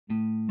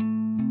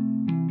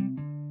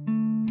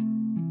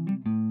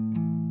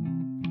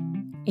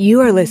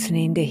You are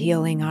listening to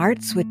Healing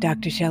Arts with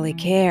Dr. Shelley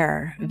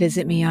Care.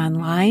 Visit me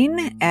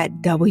online at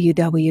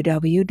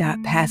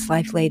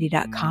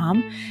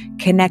www.pastlifelady.com.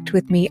 Connect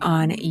with me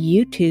on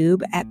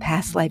YouTube at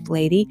Past Life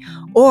Lady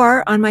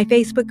or on my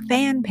Facebook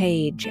fan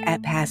page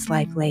at Past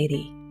Life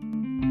Lady.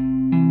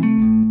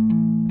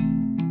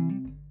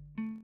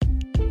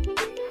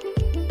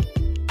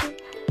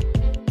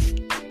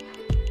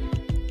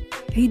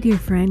 Hey, dear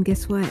friend,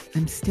 guess what?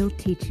 I'm still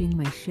teaching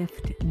my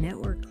Shift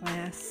Network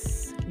class.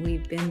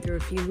 We've been through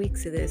a few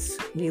weeks of this.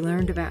 We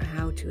learned about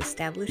how to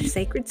establish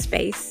sacred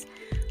space.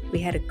 We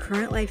had a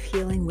current life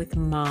healing with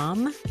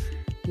Mom.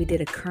 We did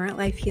a current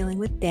life healing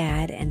with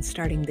Dad. And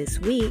starting this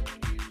week,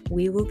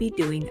 we will be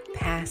doing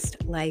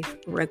past life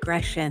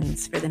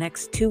regressions for the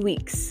next 2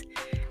 weeks.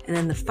 And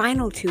then the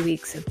final 2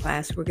 weeks of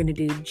class, we're going to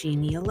do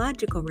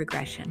genealogical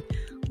regression.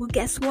 Well,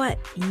 guess what?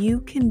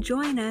 You can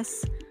join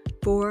us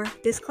for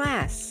this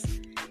class.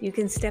 You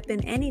can step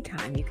in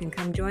anytime. You can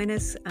come join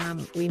us.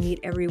 We meet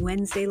every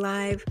Wednesday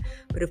live,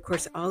 but of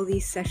course, all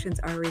these sessions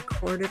are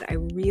recorded. I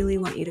really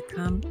want you to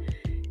come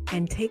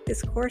and take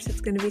this course. It's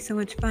going to be so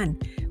much fun.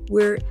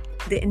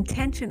 The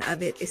intention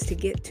of it is to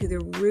get to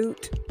the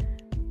root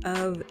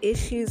of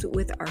issues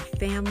with our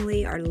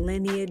family, our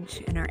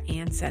lineage, and our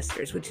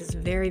ancestors, which is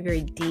very,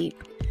 very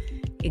deep,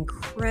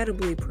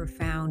 incredibly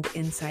profound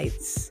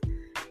insights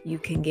you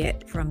can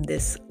get from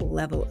this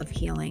level of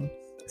healing.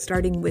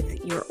 Starting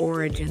with your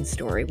origin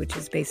story, which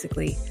is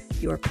basically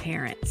your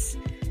parents.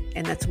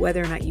 And that's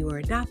whether or not you were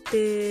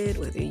adopted,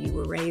 whether you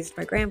were raised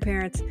by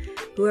grandparents,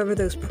 whoever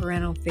those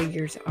parental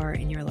figures are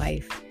in your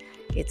life.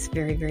 It's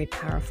very, very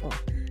powerful.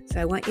 So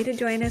I want you to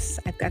join us.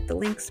 I've got the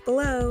links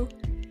below.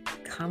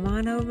 Come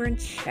on over and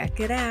check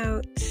it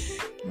out.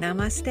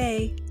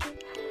 Namaste.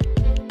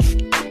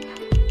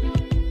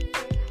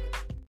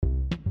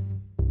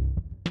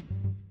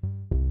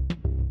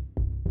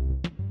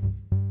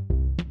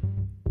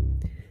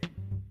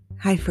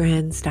 Hi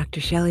friends, Dr.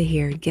 Shelley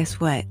here. Guess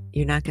what?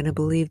 You're not going to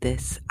believe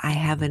this. I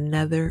have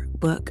another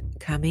book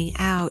coming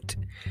out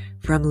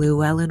from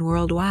Llewellyn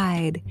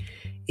Worldwide.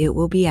 It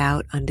will be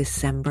out on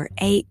December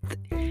 8th,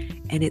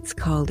 and it's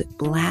called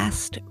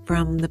Blast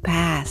from the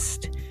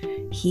Past,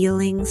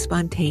 Healing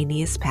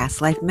Spontaneous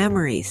Past Life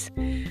Memories.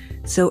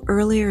 So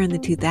earlier in the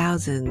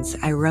 2000s,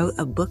 I wrote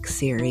a book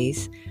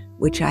series,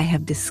 which I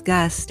have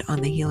discussed on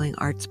the Healing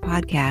Arts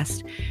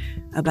podcast,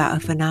 about a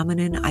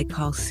phenomenon I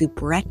call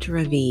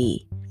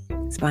supretravy.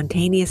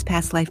 Spontaneous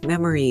past life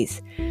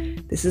memories.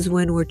 This is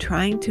when we're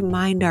trying to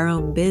mind our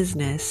own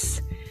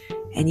business,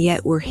 and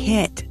yet we're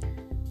hit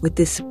with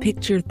this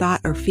picture, thought,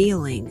 or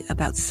feeling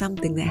about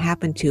something that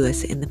happened to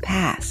us in the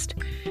past.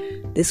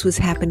 This was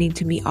happening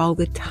to me all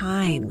the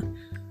time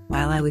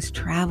while I was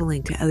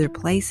traveling to other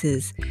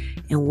places,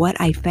 and what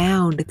I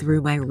found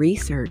through my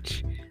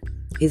research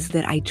is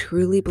that I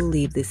truly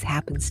believe this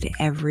happens to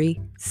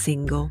every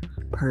single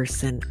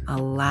person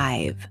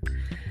alive.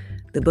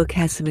 The book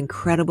has some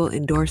incredible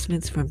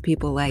endorsements from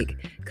people like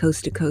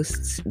Coast to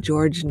Coast's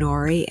George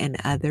Norrie and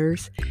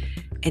others,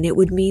 and it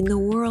would mean the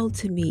world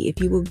to me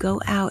if you will go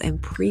out and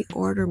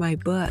pre-order my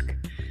book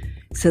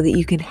so that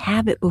you can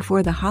have it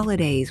before the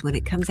holidays when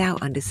it comes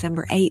out on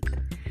December 8th.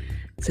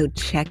 So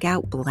check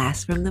out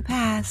Blast from the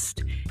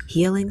Past,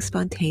 Healing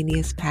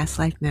Spontaneous Past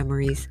Life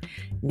Memories,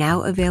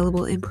 now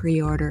available in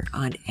pre-order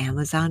on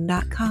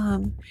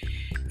Amazon.com.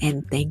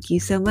 And thank you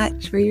so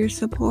much for your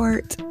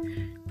support.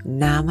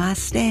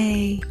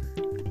 Namaste.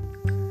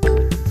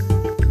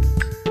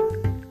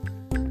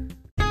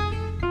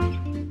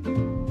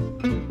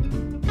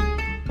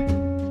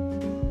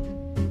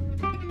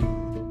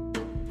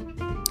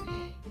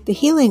 The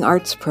Healing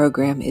Arts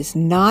program is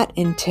not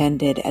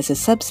intended as a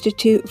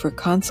substitute for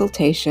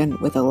consultation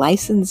with a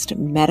licensed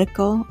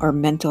medical or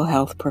mental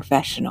health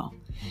professional.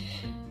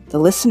 The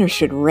listener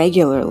should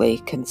regularly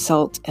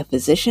consult a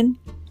physician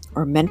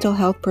or mental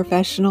health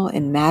professional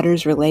in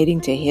matters relating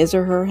to his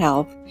or her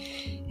health,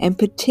 and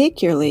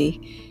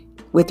particularly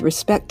with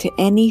respect to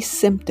any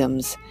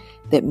symptoms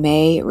that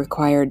may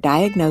require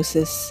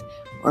diagnosis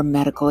or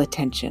medical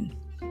attention.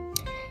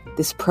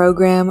 This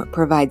program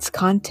provides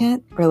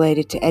content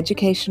related to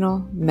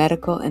educational,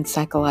 medical, and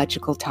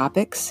psychological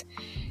topics.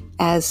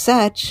 As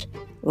such,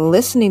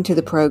 listening to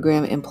the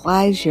program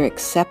implies your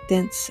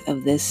acceptance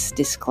of this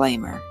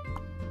disclaimer.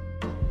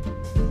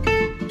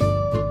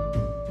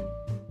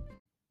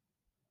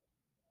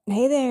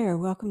 Hey there,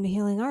 welcome to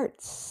Healing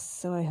Arts.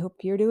 So I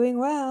hope you're doing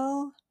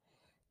well.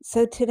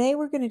 So today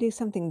we're going to do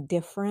something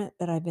different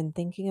that I've been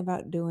thinking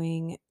about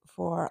doing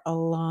for a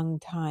long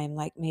time,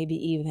 like maybe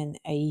even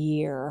a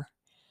year.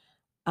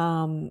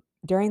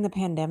 During the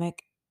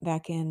pandemic,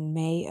 back in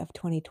May of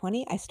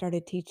 2020, I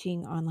started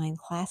teaching online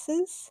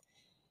classes,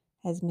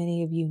 as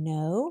many of you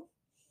know.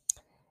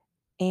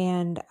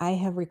 And I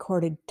have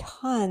recorded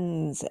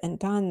tons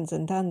and tons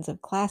and tons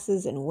of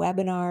classes and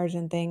webinars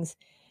and things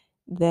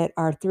that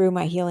are through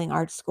my Healing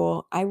Arts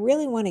School. I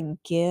really want to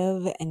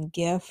give and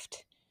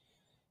gift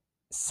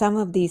some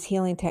of these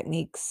healing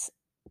techniques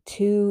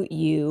to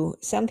you.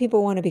 Some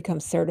people want to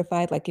become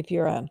certified, like if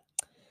you're a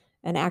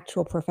an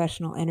actual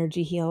professional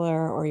energy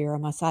healer or you're a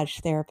massage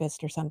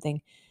therapist or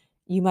something,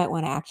 you might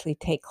want to actually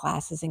take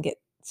classes and get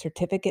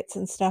certificates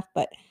and stuff.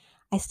 But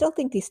I still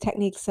think these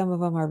techniques, some of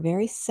them are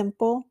very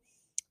simple,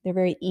 they're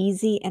very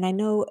easy. And I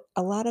know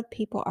a lot of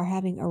people are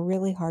having a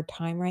really hard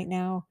time right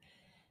now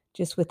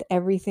just with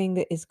everything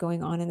that is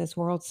going on in this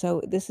world.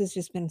 So this has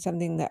just been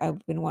something that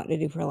I've been wanting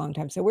to do for a long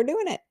time. So we're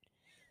doing it.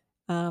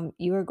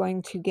 You are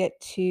going to get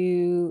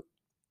to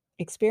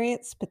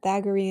experience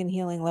Pythagorean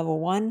healing level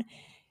 1.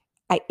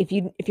 If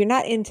you're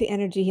not into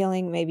energy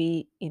healing,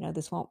 maybe,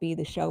 this won't be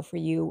the show for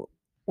you.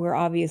 We're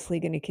obviously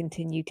going to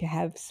continue to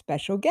have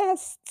special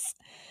guests.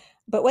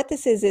 But what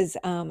this is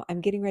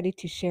I'm getting ready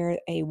to share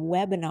a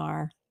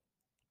webinar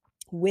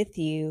with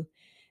you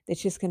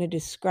that's just going to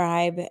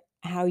describe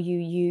how you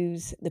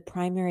use the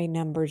primary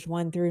numbers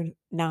 1 through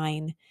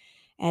 9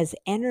 as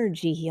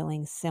energy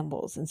healing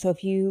symbols. And so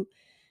if you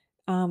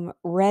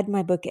read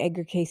my book,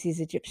 Edgar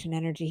Casey's Egyptian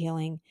Energy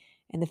Healing,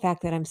 and the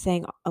fact that I'm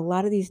saying a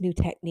lot of these new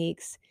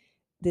techniques,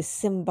 the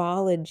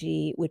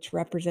symbology, which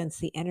represents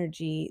the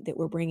energy that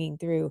we're bringing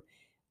through,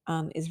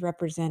 is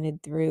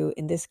represented through,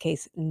 in this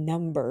case,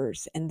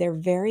 numbers. And they're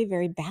very,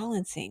 very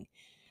balancing.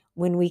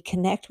 When we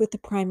connect with the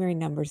primary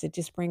numbers, it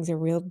just brings a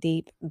real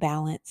deep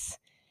balance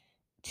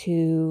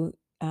to,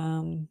 I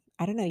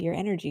don't know, your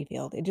energy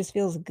field. It just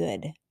feels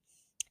good.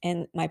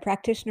 And my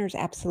practitioners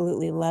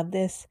absolutely love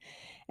this.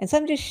 And so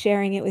I'm just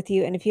sharing it with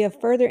you. And if you have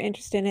further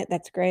interest in it,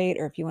 that's great.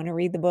 Or if you want to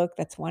read the book,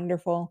 that's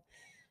wonderful.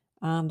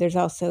 There's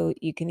also,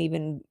 you can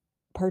even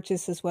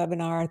purchase this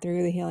webinar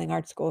through the Healing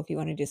Art School if you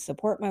want to just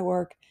support my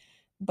work.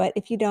 But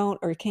if you don't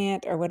or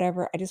can't or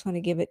whatever, I just want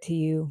to give it to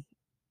you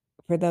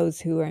for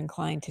those who are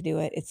inclined to do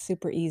it. It's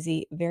super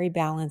easy, very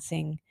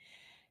balancing.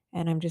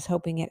 And I'm just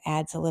hoping it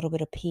adds a little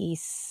bit of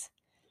peace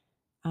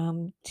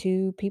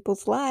to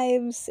people's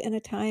lives in a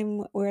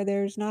time where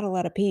there's not a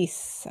lot of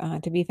peace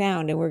to be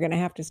found. And we're going to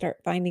have to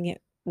start finding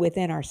it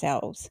within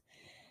ourselves.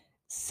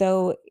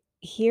 So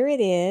here it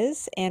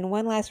is. And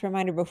one last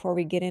reminder before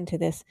we get into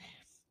this.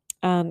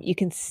 You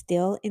can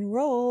still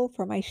enroll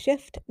for my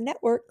Shift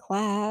Network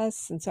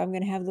class. And so I'm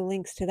going to have the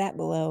links to that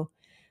below.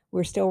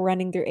 We're still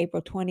running through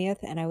April 20th,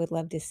 and I would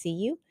love to see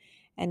you.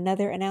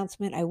 Another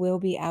announcement, I will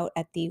be out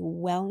at the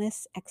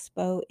Wellness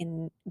Expo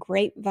in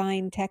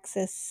Grapevine,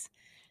 Texas,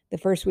 the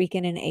first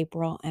weekend in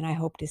April, and I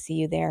hope to see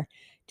you there.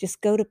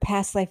 Just go to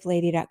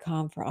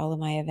pastlifelady.com for all of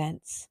my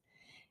events.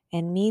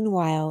 And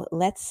meanwhile,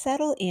 let's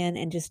settle in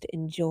and just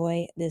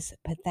enjoy this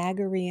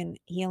Pythagorean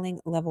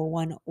Healing Level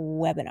 1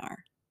 webinar.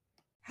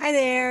 Hi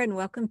there, and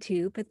welcome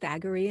to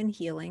Pythagorean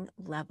Healing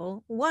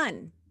Level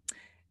 1.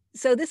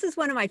 So this is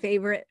one of my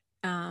favorite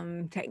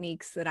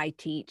techniques that I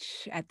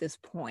teach at this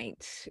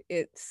point.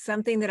 It's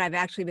something that I've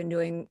actually been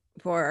doing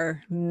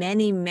for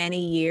many,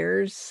 many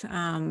years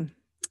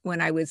when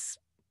I was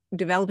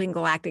developing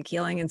galactic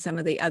healing and some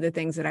of the other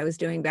things that I was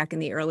doing back in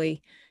the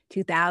early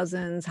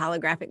 2000s,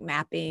 holographic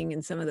mapping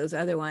and some of those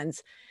other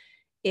ones.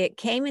 It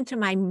came into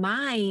my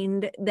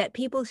mind that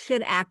people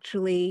should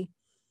actually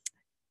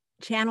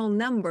channel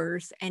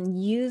numbers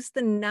and use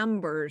the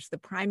numbers, the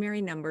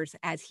primary numbers,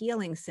 as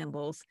healing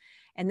symbols.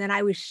 And then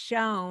I was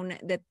shown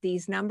that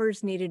these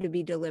numbers needed to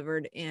be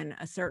delivered in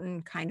a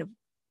certain kind of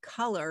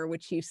color,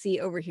 which you see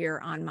over here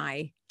on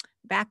my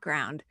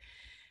background.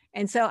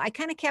 And so I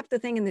kind of kept the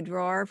thing in the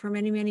drawer for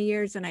many, many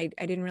years, and I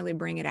didn't really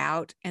bring it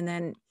out. And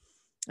then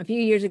a few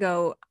years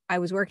ago, I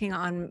was working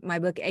on my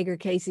book, Edgar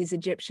Casey's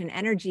Egyptian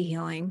Energy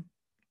Healing.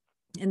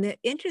 And the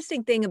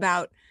interesting thing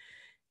about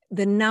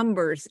the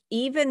numbers,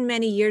 even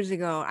many years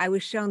ago, I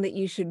was shown that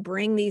you should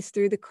bring these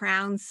through the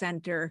crown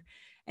center.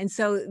 And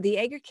so the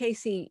Edgar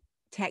Casey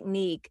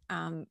technique,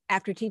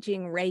 after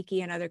teaching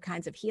Reiki and other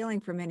kinds of healing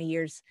for many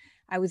years,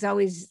 I was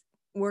always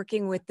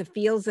working with the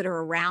fields that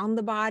are around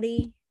the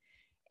body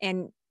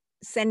and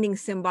sending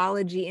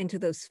symbology into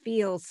those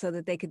fields so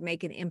that they could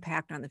make an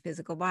impact on the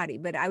physical body.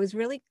 But I was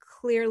really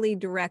clearly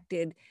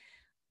directed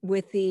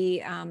with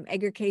the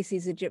Edgar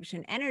Casey's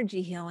Egyptian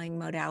energy healing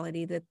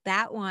modality,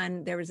 that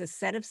one, there was a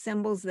set of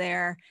symbols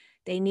there.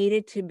 They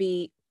needed to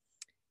be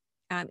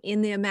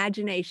in the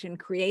imagination,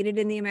 created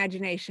in the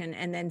imagination,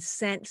 and then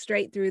sent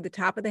straight through the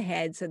top of the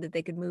head so that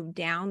they could move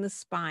down the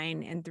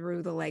spine and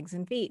through the legs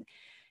and feet.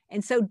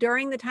 And so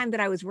during the time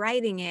that I was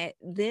writing it,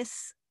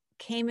 this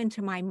came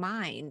into my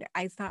mind.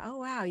 I thought, oh,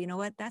 wow, you know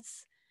what?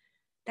 That's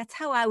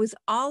how I was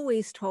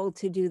always told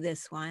to do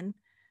this one.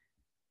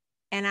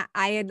 And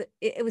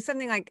it was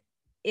something like,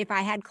 if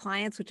I had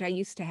clients, which I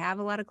used to have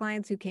a lot of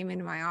clients who came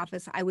into my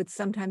office, I would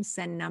sometimes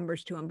send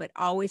numbers to them, but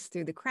always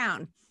through the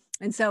crown.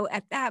 And so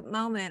at that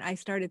moment, I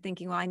started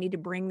thinking, well, I need to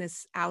bring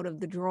this out of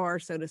the drawer,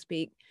 so to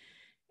speak.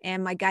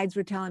 And my guides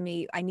were telling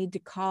me I need to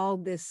call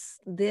this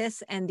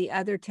and the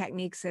other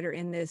techniques that are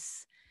in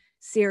this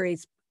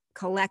series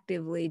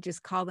collectively,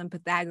 just call them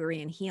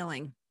Pythagorean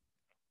healing,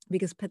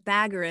 because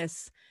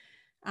Pythagoras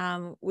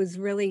was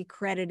really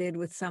credited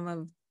with some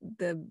of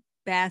the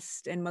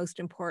best and most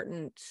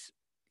important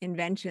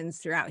inventions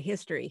throughout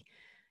history.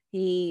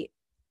 He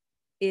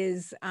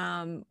is,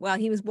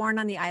 he was born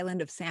on the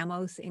island of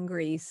Samos in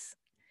Greece.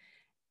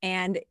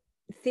 And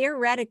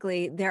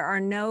theoretically, there are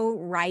no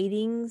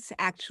writings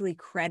actually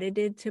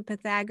credited to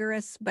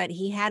Pythagoras, but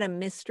he had a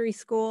mystery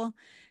school.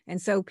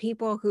 And so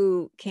people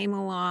who came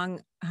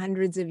along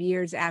hundreds of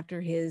years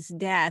after his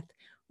death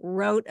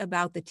wrote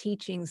about the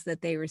teachings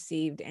that they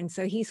received. And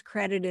so he's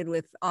credited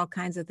with all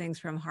kinds of things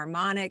from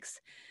harmonics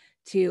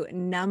to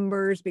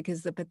numbers,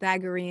 because the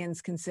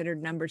Pythagoreans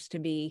considered numbers to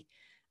be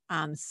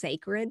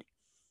sacred.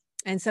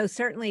 And so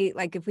certainly,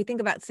 like if we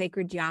think about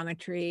sacred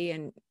geometry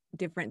and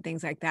different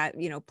things like that,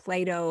 you know,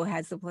 Plato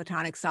has the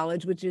Platonic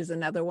solids, which is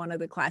another one of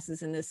the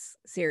classes in this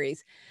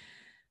series.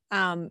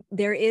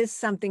 There is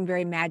something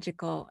very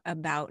magical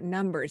about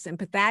numbers. And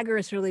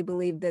Pythagoras really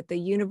believed that the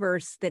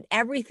universe, that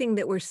everything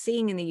that we're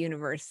seeing in the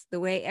universe, the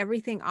way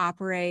everything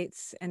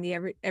operates and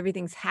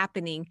everything's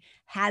happening,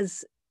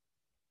 has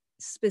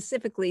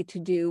specifically to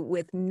do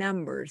with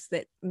numbers,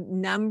 that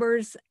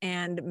numbers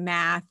and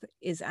math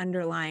is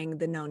underlying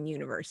the known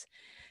universe.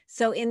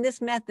 So in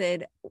this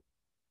method,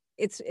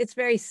 it's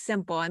very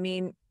simple. I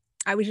mean,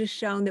 I was just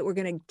shown that we're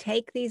going to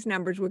take these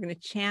numbers, we're going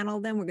to channel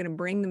them, we're going to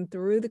bring them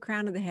through the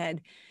crown of the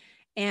head,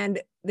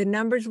 and the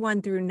numbers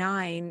 1 through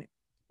 9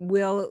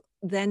 will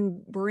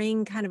then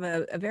bring kind of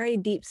a very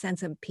deep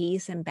sense of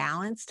peace and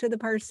balance to the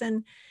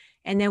person.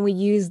 And then we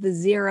use the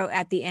 0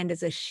 at the end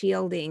as a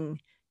shielding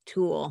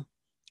tool,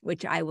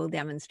 which I will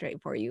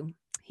demonstrate for you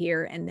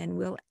here, and then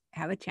we'll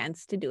have a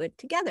chance to do it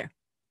together.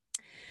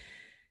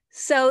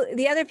 So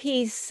the other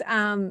piece,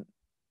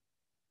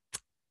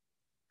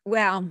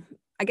 well,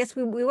 I guess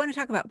we want to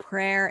talk about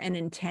prayer and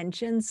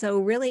intention. So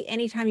really,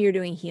 anytime you're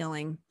doing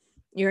healing,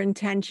 your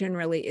intention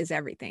really is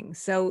everything.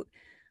 So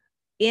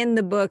in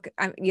the book,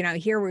 you know,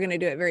 here we're going to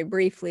do it very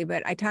briefly,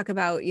 but I talk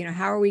about, you know,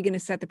 how are we going to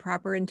set the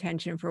proper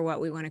intention for what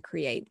we want to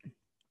create?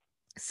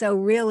 So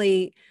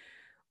really,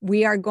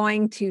 we are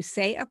going to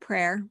say a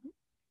prayer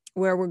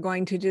where we're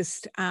going to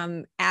just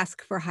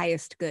ask for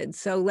highest good.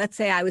 So let's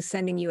say I was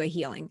sending you a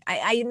healing.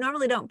 I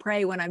normally don't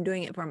pray when I'm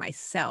doing it for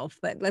myself,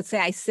 but let's say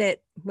I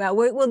sit, well,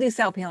 we'll do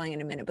self-healing in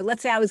a minute, but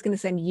let's say I was going to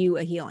send you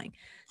a healing.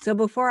 So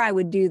before I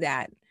would do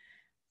that,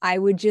 I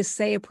would just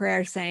say a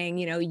prayer saying,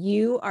 you know,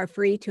 you are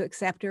free to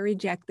accept or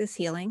reject this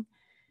healing.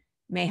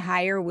 May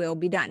higher will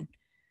be done.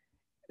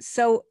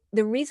 So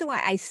the reason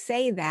why I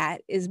say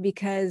that is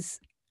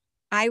because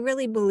I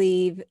really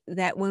believe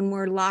that when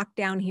we're locked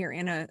down here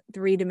in a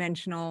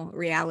 3-dimensional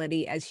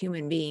reality as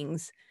human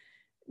beings,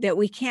 that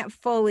we can't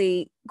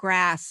fully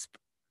grasp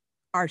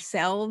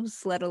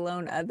ourselves, let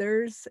alone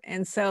others.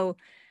 And so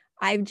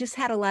I've just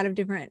had a lot of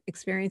different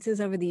experiences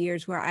over the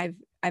years where I've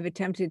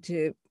attempted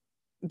to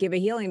give a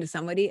healing to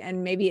somebody,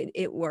 and maybe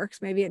it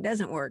works, maybe it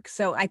doesn't work.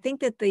 So I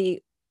think that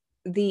the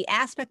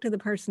aspect of the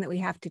person that we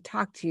have to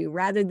talk to,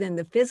 rather than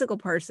the physical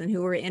person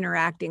who we're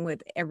interacting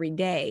with every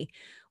day,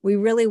 we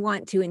really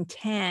want to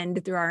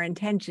intend through our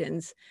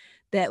intentions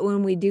that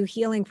when we do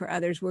healing for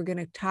others, we're going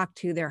to talk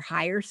to their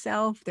higher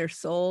self, their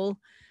soul,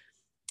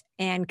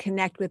 and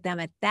connect with them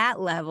at that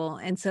level.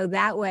 And so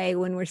that way,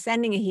 when we're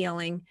sending a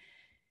healing,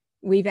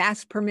 we've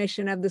asked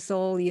permission of the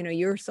soul. You know,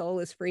 your soul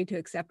is free to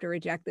accept or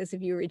reject this.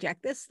 If you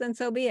reject this, then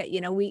so be it.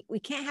 You know, we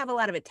can't have a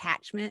lot of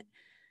attachment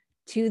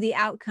to the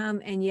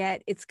outcome. And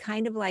yet it's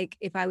kind of like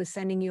if I was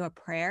sending you a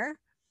prayer.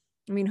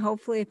 I mean,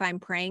 hopefully if I'm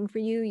praying for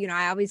you, you know,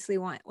 I obviously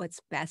want what's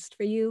best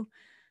for you,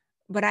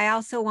 but I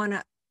also want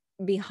to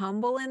be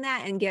humble in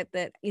that and get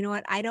that, you know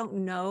what, I don't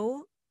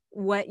know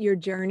what your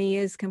journey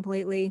is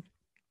completely.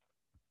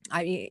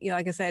 You know,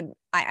 like I said,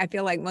 I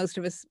feel like most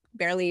of us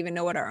barely even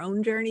know what our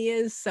own journey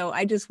is. So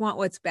I just want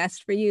what's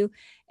best for you.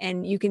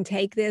 And you can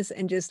take this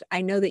and just,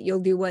 I know that you'll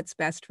do what's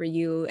best for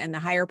you, and the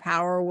higher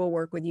power will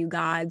work with you.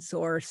 God,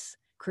 source,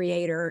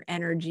 creator,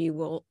 energy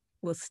will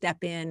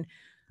step in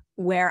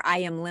where I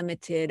am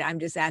limited. I'm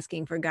just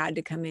asking for God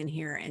to come in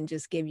here and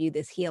just give you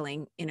this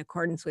healing in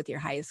accordance with your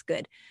highest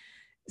good.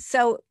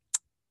 So,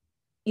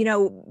 you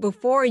know,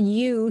 before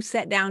you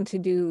sit down to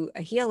do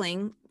a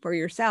healing for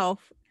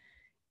yourself,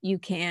 you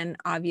can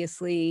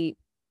obviously,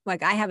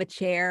 like I have a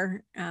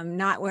chair,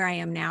 not where I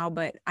am now,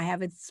 but I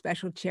have a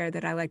special chair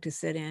that I like to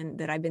sit in,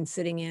 that I've been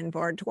sitting in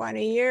for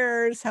 20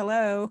 years.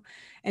 Hello.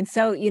 And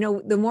so, you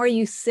know, the more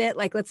you sit,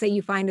 like let's say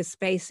you find a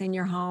space in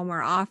your home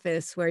or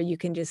office where you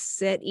can just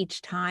sit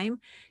each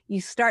time,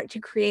 you start to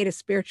create a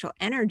spiritual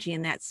energy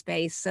in that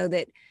space, so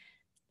that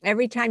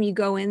every time you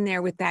go in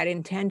there with that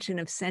intention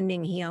of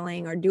sending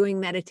healing or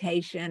doing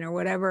meditation or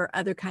whatever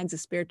other kinds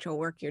of spiritual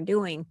work you're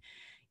doing,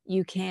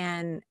 you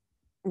can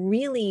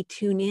really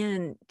tune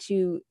in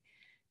to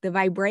the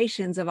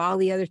vibrations of all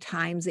the other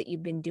times that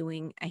you've been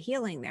doing a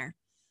healing there.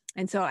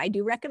 And so I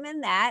do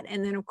recommend that.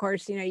 And then of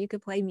course, you know, you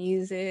could play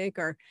music,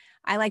 or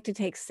I like to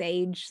take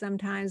sage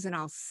sometimes and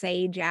I'll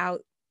sage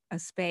out a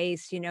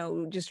space, you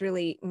know, just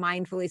really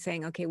mindfully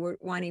saying, okay, we're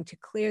wanting to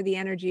clear the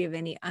energy of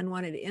any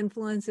unwanted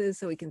influences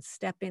so we can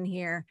step in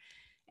here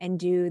and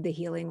do the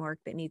healing work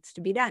that needs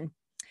to be done.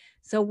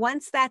 So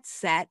once that's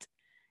set,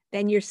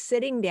 then you're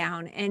sitting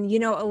down, and, you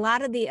know, a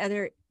lot of the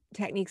other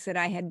techniques that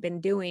I had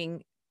been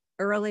doing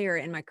earlier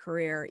in my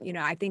career, you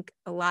know, I think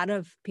a lot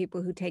of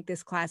people who take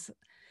this class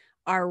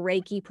are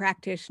Reiki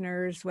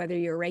practitioners, whether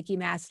you're Reiki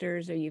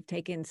masters or you've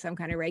taken some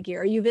kind of Reiki,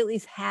 or you've at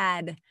least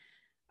had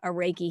a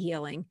Reiki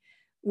healing,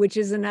 which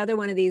is another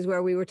one of these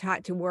where we were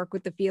taught to work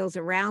with the fields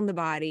around the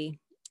body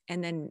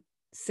and then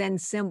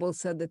send symbols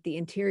so that the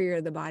interior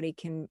of the body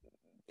can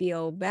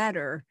feel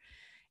better.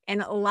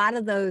 And a lot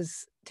of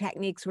those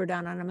techniques were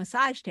done on a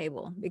massage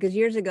table, because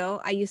years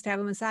ago, I used to have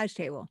a massage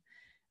table.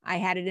 I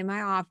had it in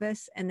my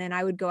office, and then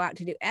I would go out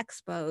to do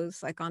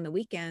expos like on the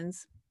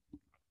weekends.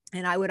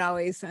 And I would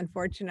always,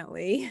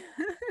 unfortunately,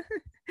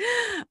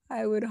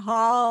 I would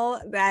haul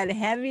that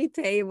heavy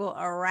table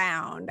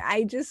around.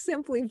 I just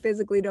simply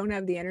physically don't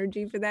have the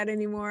energy for that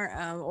anymore,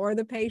 or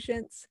the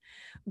patience.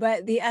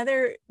 But the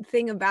other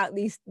thing about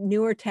these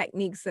newer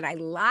techniques that I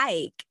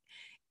like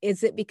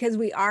is that because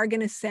we are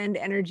going to send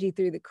energy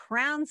through the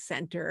crown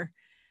center,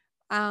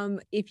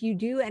 if you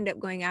do end up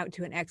going out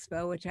to an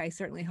expo, which I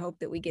certainly hope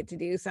that we get to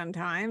do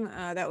sometime,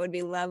 that would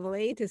be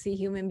lovely to see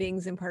human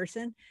beings in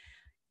person.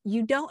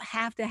 You don't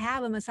have to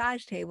have a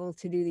massage table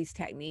to do these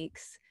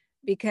techniques,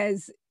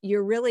 because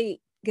you're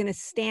really going to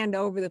stand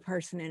over the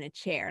person in a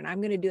chair. And I'm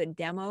going to do a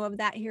demo of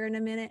that here in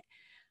a minute.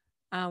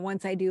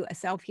 Once I do a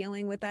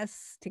self-healing with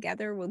us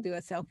together, we'll do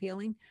a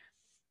self-healing.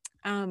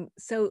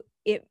 So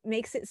it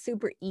makes it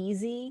super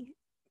easy,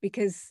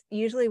 because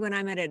usually when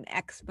I'm at an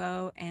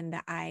expo and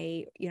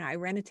I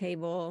rent a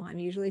table, I'm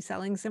usually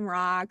selling some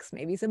rocks,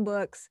 maybe some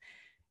books.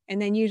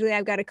 And then usually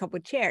I've got a couple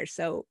of chairs.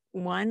 So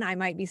one I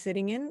might be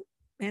sitting in,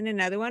 and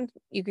another one,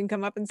 you can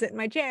come up and sit in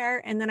my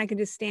chair, and then I can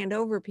just stand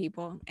over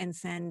people and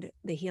send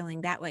the healing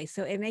that way.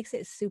 So it makes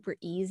it super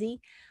easy.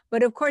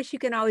 But of course, you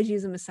can always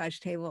use a massage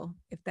table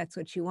if that's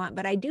what you want.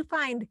 But I do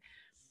find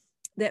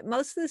that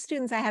most of the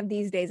students I have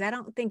these days, I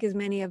don't think as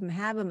many of them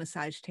have a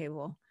massage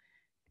table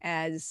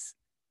as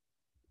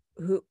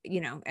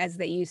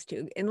they used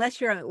to,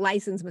 unless you're a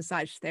licensed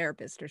massage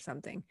therapist or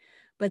something.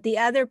 But the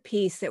other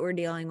piece that we're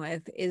dealing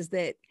with is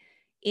that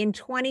in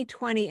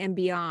 2020 and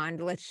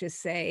beyond, let's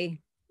just say,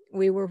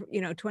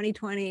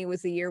 2020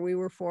 was the year we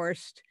were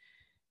forced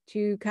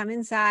to come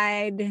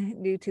inside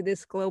due to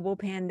this global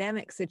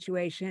pandemic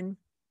situation.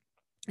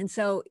 And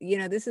so,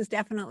 this is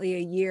definitely a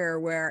year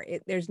where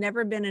there's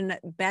never been a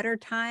better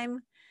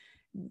time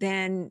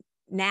than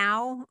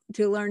now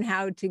to learn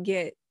how to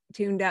get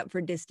tuned up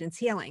for distance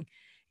healing.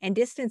 And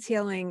distance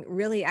healing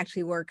really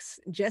actually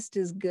works just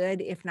as good,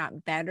 if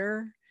not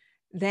better,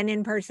 than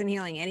in-person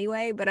healing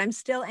anyway. But I'm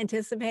still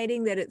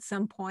anticipating that at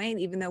some point,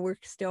 even though we're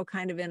still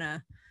kind of in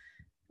a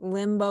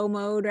limbo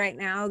mode right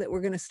now, that we're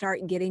going to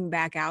start getting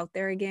back out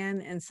there again.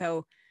 And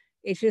so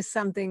it's just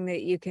something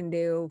that you can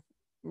do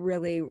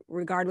really,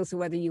 regardless of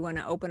whether you want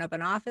to open up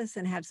an office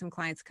and have some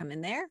clients come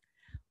in there,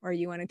 or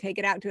you want to take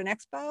it out to an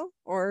expo,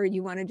 or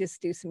you want to just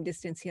do some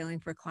distance healing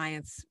for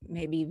clients,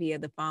 maybe via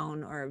the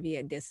phone or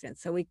via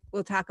distance. So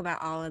we'll talk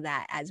about all of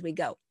that as we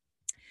go.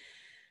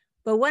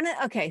 But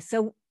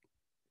so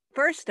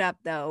first up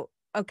though,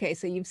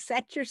 so you've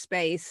set your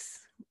space,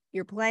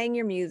 you're playing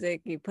your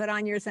music, you put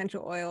on your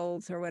essential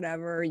oils or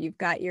whatever, you've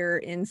got your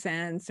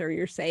incense or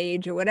your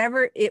sage or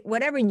whatever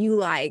you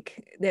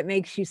like that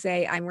makes you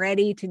say, I'm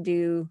ready to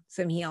do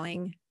some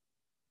healing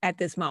at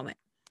this moment.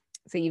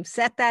 So you've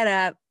set that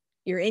up,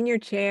 you're in your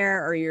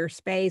chair or your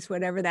space,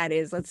 whatever that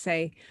is, let's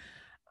say.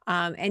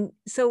 And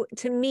so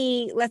to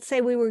me, let's say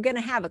we were going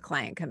to have a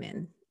client come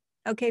in.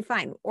 Okay,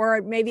 fine.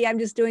 Or maybe I'm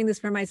just doing this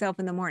for myself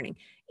in the morning.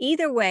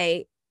 Either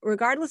way,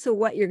 regardless of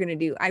what you're going to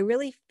do, I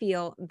really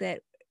feel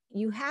that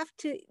you have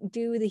to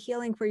do the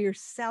healing for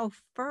yourself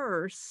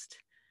first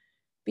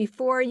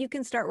before you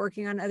can start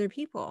working on other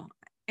people.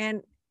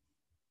 And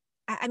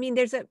I mean,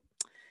 there's a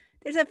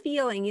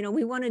feeling,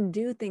 we want to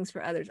do things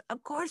for others.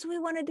 Of course, we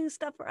want to do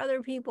stuff for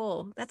other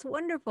people. That's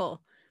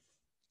wonderful.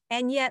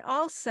 And yet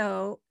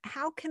also,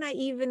 how can I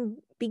even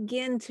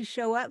begin to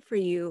show up for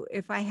you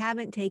if I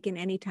haven't taken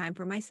any time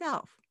for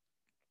myself?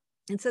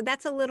 And so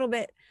that's a little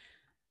bit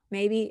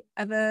maybe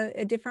of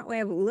a different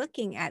way of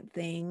looking at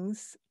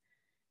things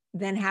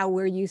than how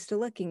we're used to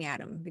looking at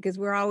them, because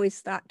we're always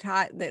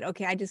taught that,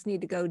 okay, I just need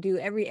to go do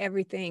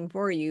everything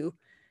for you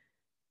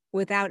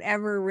without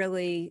ever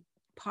really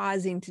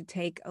pausing to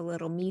take a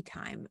little me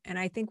time. And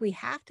I think we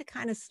have to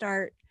kind of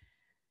start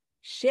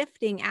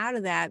shifting out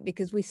of that,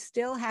 because we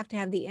still have to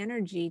have the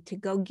energy to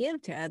go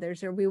give to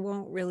others, or we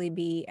won't really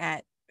be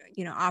at,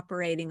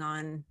 operating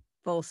on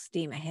full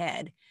steam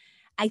ahead.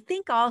 I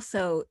think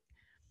also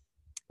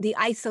the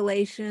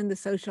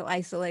social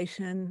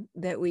isolation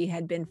that we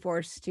had been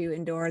forced to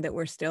endure, that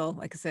we're still,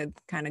 like I said,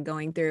 kind of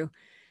going through,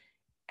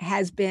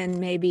 has been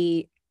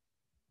maybe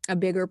a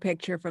bigger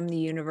picture from the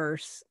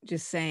universe,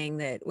 just saying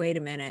that, wait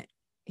a minute,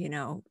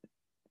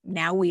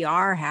 now we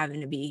are having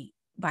to be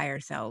by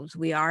ourselves.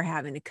 We are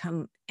having to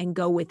come and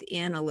go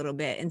within a little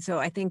bit. And so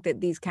I think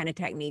that these kind of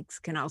techniques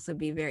can also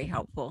be very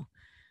helpful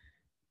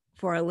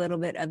for a little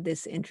bit of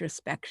this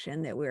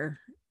introspection that we're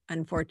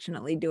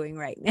unfortunately doing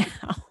right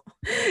now.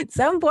 At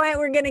some point,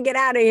 we're going to get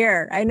out of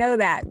here. I know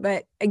that.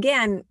 But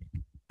again,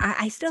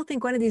 I still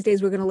think one of these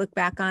days we're going to look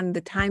back on the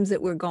times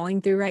that we're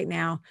going through right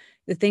now,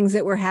 the things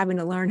that we're having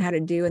to learn how to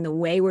do and the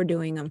way we're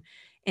doing them.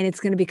 And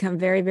it's going to become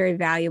very, very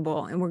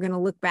valuable. And we're going to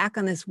look back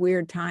on this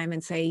weird time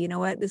and say, you know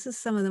what, this is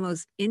some of the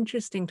most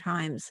interesting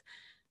times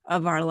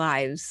of our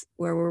lives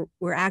where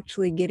we're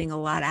actually getting a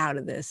lot out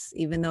of this,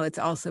 even though it's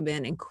also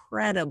been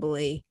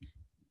incredibly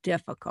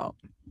difficult.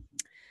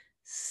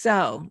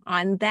 So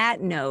on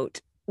that note,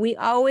 we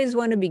always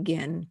want to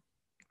begin,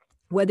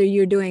 whether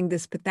you're doing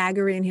this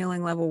Pythagorean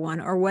healing level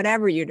 1 or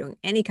whatever you're doing,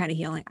 any kind of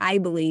healing, I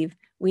believe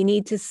we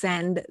need to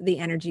send the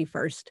energy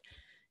first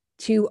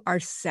to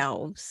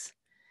ourselves.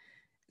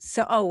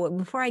 So,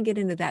 before I get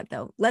into that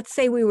though, let's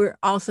say we were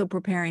also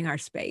preparing our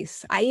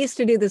space. I used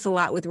to do this a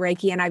lot with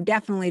Reiki, and I've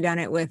definitely done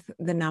it with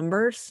the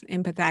numbers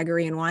in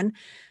Pythagorean 1.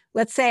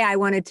 Let's say I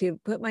wanted to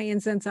put my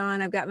incense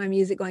on, I've got my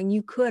music going.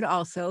 You could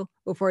also,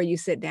 before you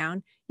sit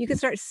down, you could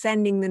start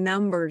sending the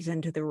numbers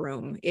into the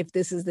room if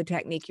this is the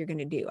technique you're going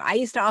to do. I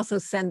used to also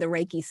send the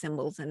Reiki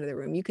symbols into the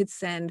room. You could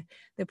send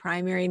the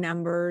primary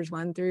numbers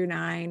 1 through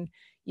 9.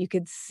 You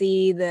could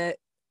see the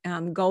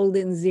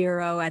golden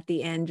 0 at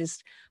the end,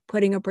 just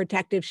putting a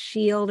protective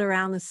shield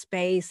around the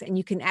space. And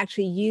you can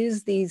actually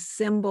use these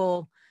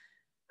symbol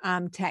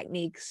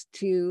techniques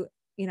to,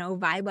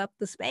 vibe up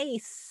the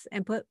space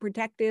and put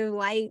protective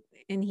light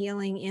and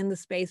healing in the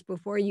space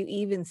before you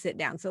even sit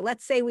down. So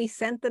let's say we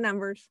sent the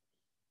numbers.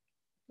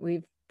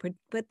 We've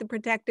put the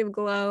protective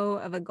glow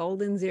of a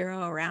golden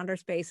 0 around our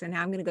space. And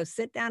now I'm going to go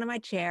sit down in my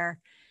chair.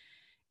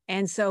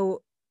 And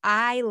so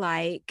I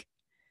like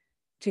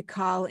to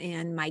call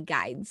in my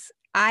guides.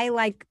 I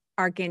like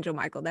Archangel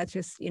Michael. That's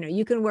just,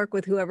 you can work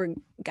with whoever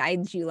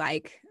guides you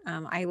like.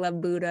 I love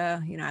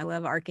Buddha, I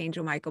love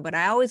Archangel Michael, but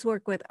I always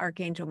work with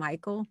Archangel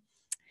Michael.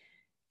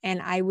 And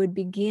I would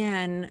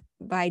begin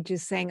by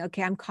just saying,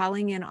 okay, I'm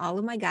calling in all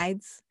of my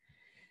guides,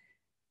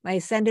 my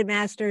ascended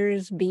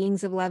masters,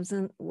 beings of love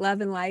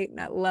and light,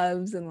 not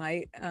loves and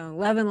light,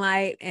 love and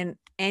light, and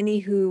any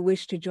who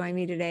wish to join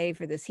me today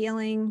for this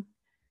healing,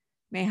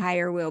 may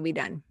higher will be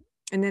done.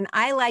 And then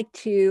I like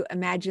to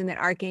imagine that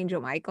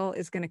Archangel Michael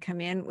is going to come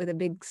in with a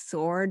big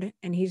sword,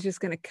 and he's just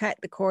going to cut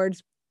the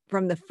cords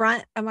from the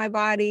front of my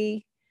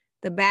body,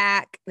 the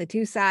back, the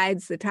 2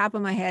 sides, the top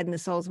of my head, and the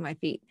soles of my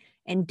feet,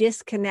 and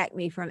disconnect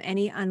me from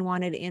any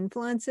unwanted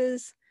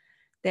influences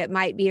that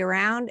might be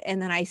around. And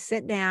then I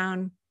sit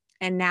down,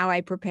 and now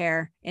I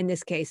prepare, in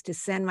this case, to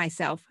send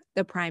myself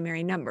the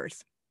primary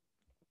numbers.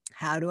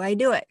 How do I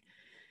do it?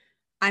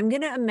 I'm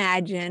going to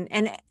imagine,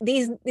 and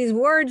these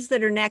words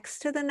that are next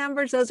to the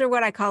numbers, those are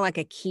what I call like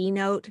a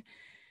keynote.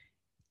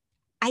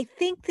 I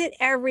think that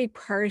every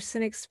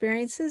person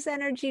experiences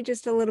energy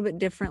just a little bit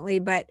differently,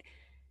 but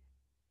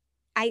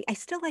I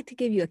still like to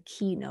give you a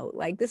keynote.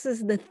 Like, this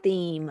is the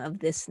theme of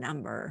this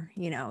number.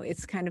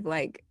 It's kind of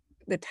like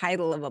the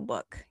title of a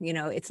book.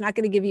 It's not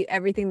going to give you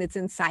everything that's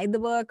inside the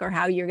book or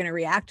how you're going to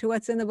react to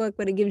what's in the book,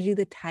 but it gives you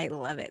the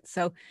title of it.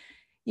 So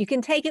you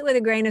can take it with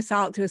a grain of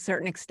salt to a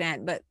certain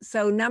extent. But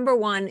so number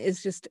 1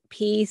 is just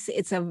peace.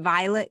 It's a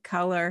violet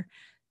color.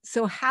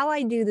 So how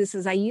I do this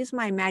is I use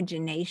my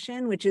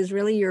imagination, which is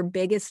really your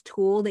biggest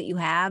tool that you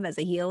have as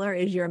a healer,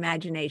 is your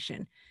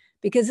imagination.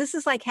 Because this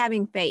is like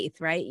having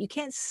faith, right? You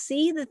can't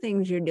see the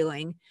things you're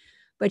doing,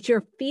 but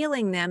you're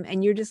feeling them,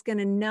 and you're just going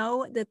to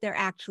know that they're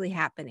actually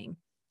happening.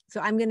 So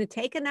I'm going to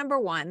take a number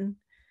 1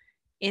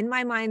 in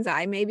my mind's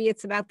eye. Maybe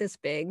it's about this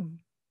big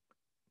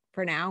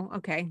for now.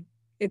 Okay.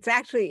 It's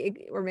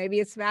actually, or maybe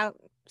it's about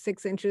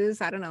 6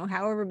 inches. I don't know,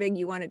 however big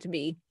you want it to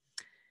be.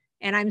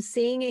 And I'm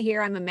seeing it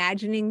here. I'm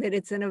imagining that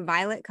it's in a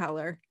violet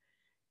color.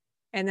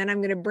 And then I'm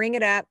going to bring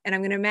it up, and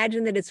I'm going to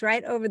imagine that it's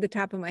right over the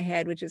top of my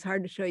head, which is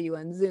hard to show you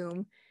on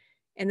Zoom.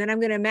 And then I'm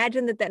going to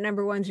imagine that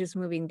number 1's just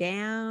moving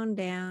down,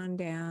 down,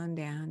 down,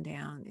 down,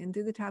 down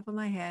into the top of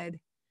my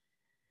head.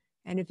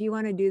 And if you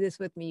want to do this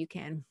with me, you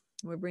can.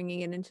 We're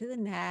bringing it into the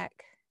neck.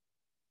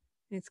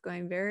 It's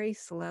going very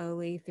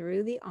slowly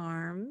through the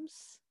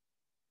arms,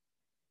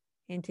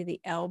 into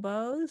the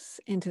elbows,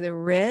 into the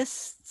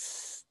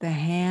wrists, the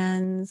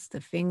hands,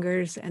 the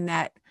fingers, and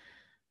that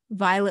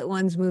violet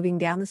one's moving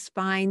down the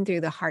spine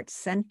through the heart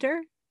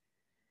center.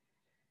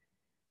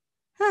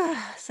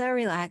 So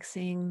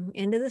relaxing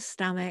into the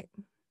stomach,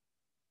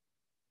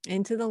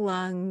 into the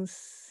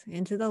lungs,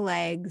 into the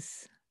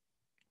legs,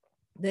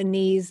 the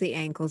knees, the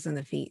ankles, and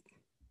the feet,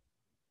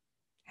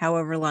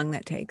 however long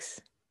that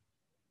takes.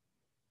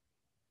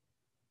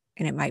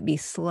 And it might be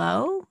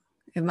slow.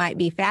 It might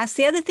be fast.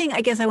 The other thing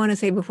I guess I want to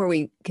say before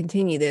we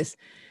continue this,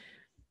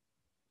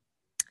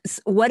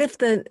 what if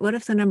the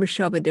numbers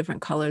show up a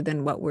different color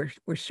than what we're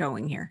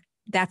showing here?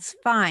 That's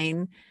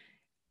fine.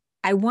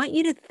 I want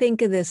you to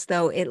think of this,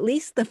 though, at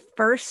least the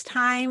first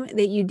time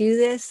that you do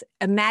this,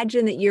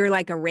 imagine that you're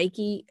like a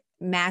Reiki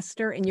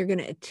master and you're going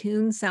to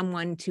attune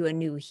someone to a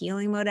new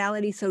healing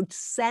modality. So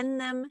send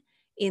them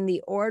in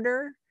the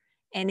order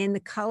and in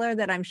the color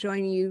that I'm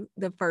showing you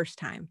the first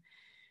time.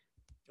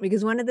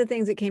 Because one of the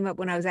things that came up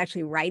when I was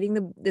actually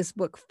writing this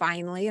book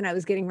finally, and I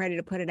was getting ready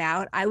to put it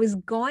out, I was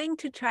going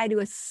to try to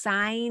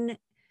assign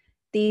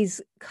these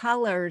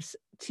colors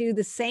to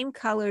the same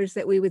colors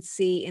that we would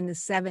see in the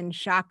 7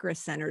 chakra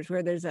centers,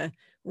 where there's a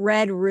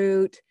red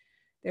root,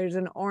 there's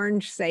an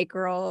orange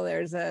sacral,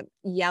 there's a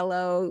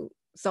yellow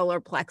solar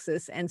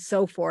plexus and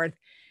so forth.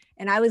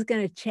 And I was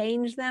going to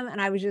change them,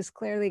 and I was just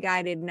clearly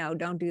guided, no,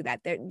 don't do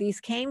that. These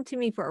came to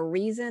me for a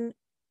reason.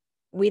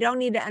 We don't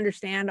need to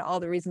understand all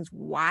the reasons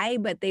why,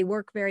 but they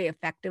work very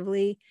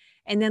effectively.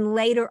 And then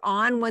later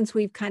on, once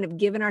we've kind of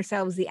given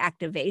ourselves the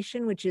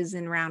activation, which is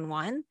in round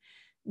 1,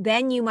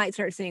 then you might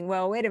start saying,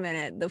 well, wait a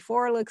minute, the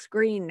 4 looks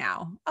green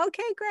now.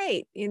 Okay,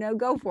 great.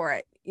 Go for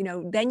it.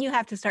 Then you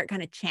have to start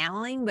kind of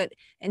channeling, but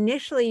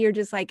initially you're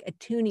just like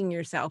attuning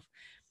yourself.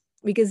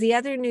 Because the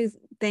other new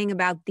thing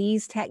about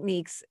these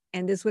techniques,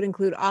 and this would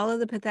include all of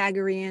the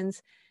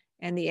Pythagoreans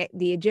and the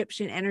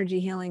Egyptian energy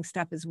healing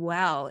stuff as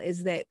well,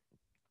 is that,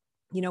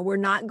 we're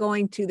not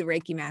going to the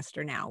Reiki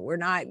master now. We're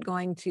not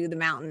going to the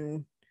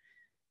mountain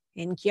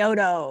in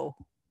Kyoto,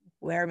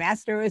 where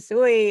Master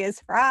Usui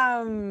is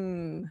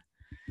from.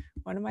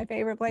 One of my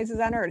favorite places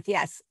on earth.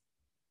 Yes.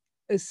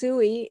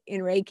 Usui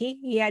in Reiki,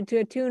 he had to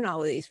attune all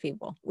of these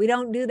people. We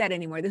don't do that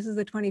anymore. This is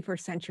the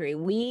 21st century.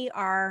 We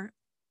are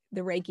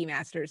the Reiki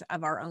masters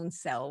of our own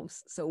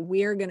selves. So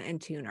we're going to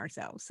attune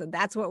ourselves. So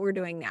that's what we're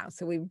doing now.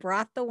 So we've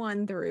brought the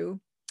 1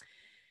 through.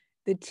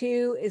 The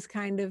 2 is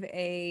kind of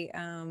a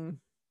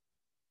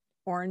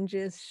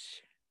orangish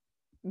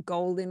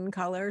golden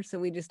color. So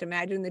we just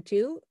imagine the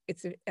 2.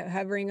 It's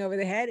hovering over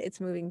the head.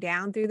 It's moving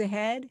down through the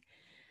head,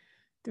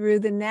 through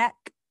the neck,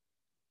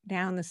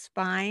 down the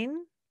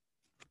spine.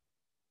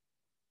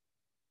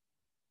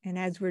 And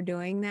as we're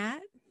doing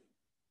that,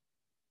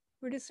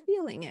 we're just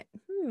feeling it.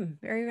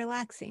 Very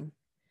relaxing.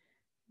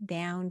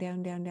 Down,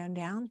 down, down, down,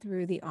 down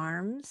through the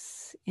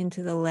arms,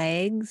 into the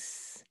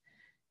legs,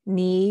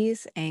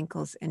 knees,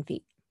 ankles, and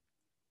feet.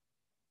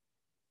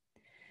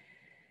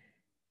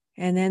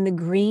 And then the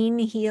green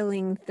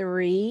healing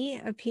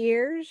 3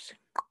 appears.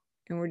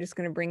 And we're just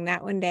going to bring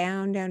that one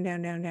down, down,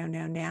 down, down, down,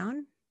 down,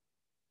 down.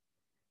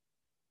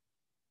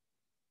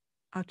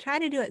 I'll try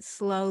to do it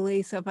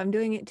slowly. So if I'm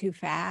doing it too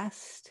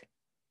fast,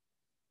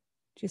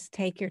 just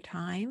take your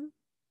time.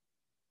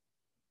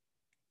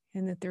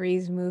 And the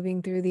 3's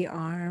moving through the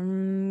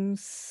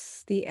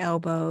arms, the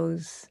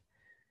elbows,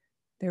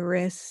 the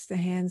wrists, the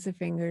hands, the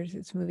fingers.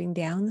 It's moving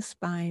down the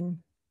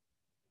spine,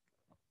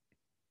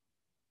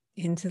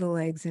 into the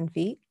legs and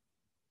feet.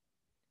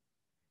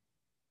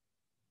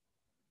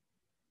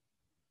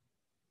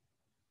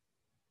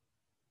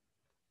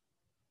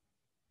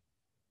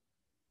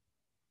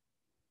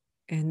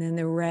 And then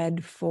the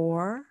red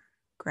 4,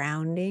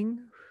 grounding.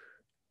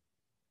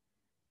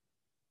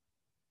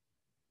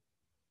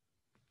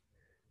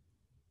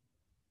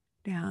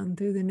 Down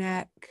through the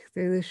neck,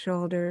 through the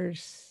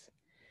shoulders,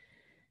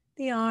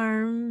 the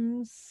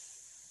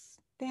arms,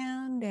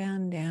 down,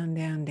 down, down,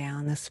 down,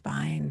 down the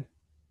spine.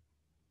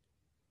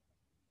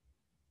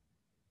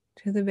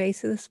 To the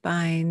base of the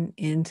spine,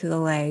 into the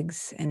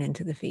legs, and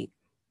into the feet.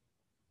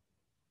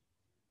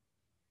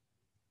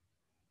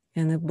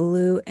 And the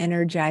blue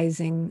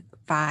energizing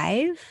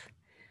 5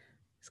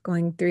 is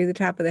going through the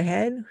top of the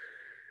head.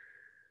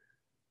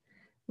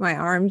 My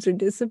arms are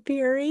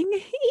disappearing.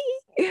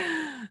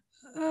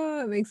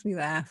 Oh, it makes me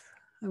laugh.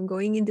 I'm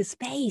going into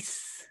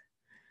space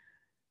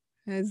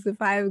as the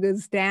 5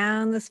 goes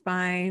down the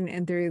spine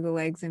and through the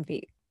legs and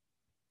feet.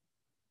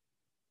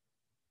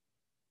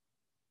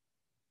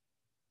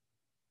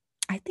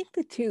 I think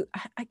the 2,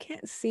 I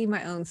can't see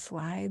my own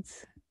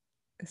slides.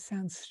 It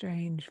sounds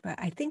strange, but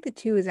I think the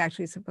 2 is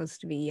actually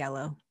supposed to be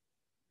yellow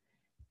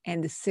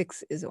and the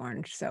 6 is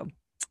orange. So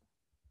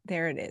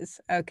there it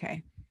is.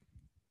 Okay.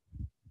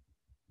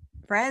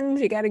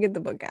 Friends, you got to get the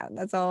book out.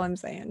 That's all I'm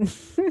saying.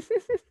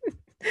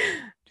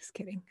 Just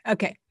kidding.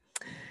 Okay.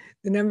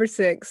 The number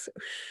 6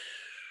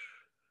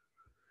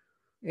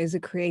 is a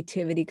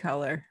creativity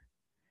color.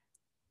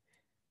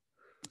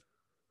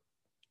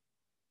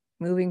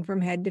 Moving from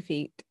head to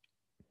feet.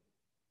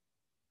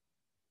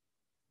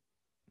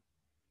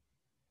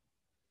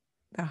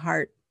 The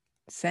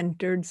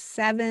heart-centered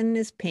 7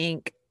 is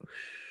pink.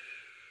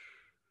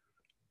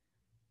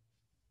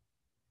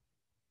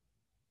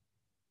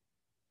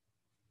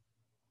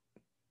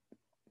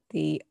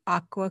 The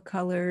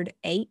aqua-colored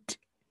 8.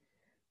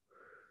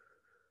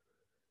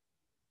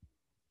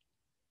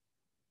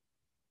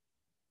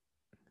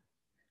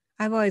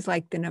 I've always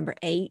liked the number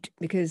 8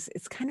 because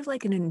it's kind of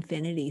like an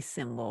infinity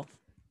symbol.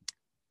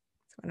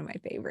 It's one of my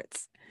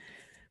favorites.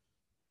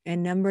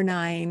 And number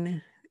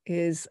 9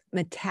 is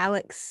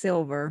metallic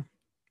silver,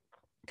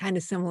 kind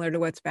of similar to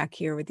what's back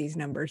here with these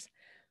numbers.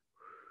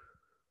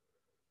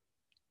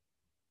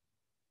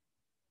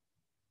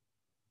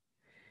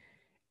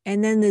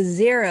 And then the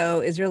 0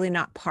 is really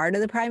not part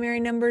of the primary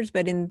numbers,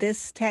 but in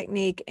this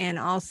technique, and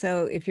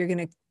also if you're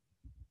going to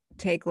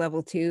take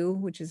level 2,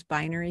 which is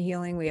binary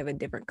healing, we have a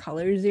different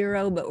color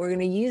 0, but we're going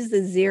to use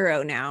the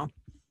 0 now.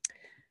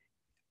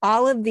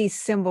 All of these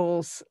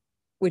symbols,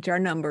 which are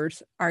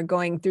numbers, are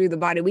going through the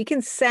body. We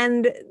can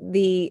send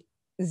the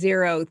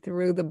 0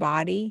 through the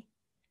body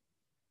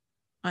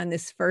on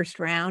this first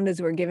round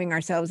as we're giving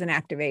ourselves an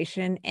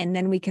activation. And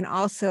then we can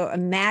also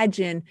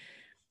imagine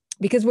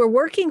because we're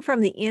working from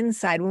the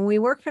inside. When we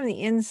work from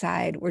the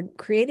inside, we're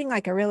creating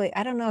like a really,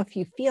 I don't know if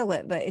you feel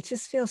it, but it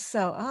just feels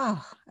so,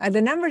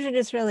 the numbers are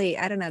just really,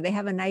 I don't know, they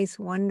have a nice,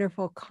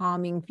 wonderful,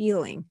 calming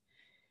feeling.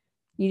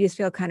 You just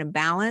feel kind of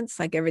balanced,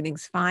 like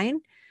everything's fine.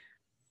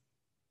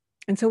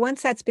 And so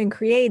once that's been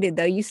created,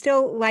 though, you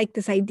still like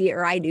this idea,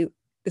 or I do,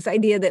 this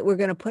idea that we're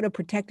going to put a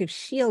protective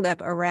shield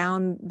up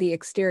around the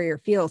exterior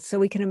field. So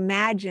we can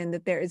imagine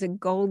that there is a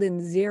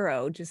golden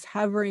zero just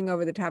hovering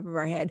over the top of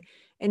our head.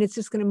 And it's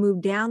just going to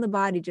move down the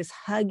body, just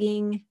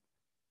hugging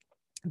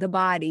the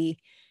body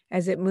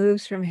as it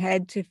moves from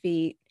head to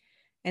feet.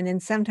 And then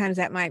sometimes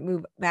that might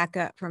move back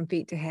up from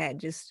feet to head,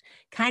 just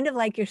kind of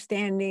like you're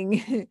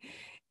standing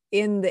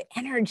in the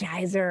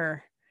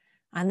Energizer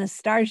on the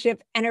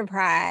Starship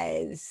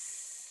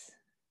Enterprise.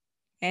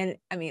 And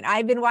I mean,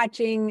 I've been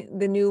watching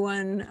the new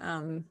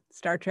one,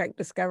 Star Trek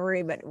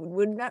Discovery, but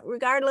would not,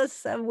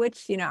 regardless of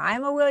which,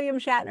 I'm a William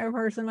Shatner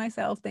person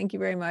myself. Thank you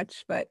very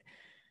much. But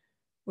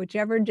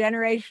whichever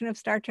generation of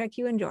Star Trek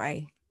you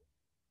enjoy.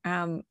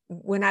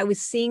 When I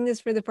was seeing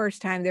this for the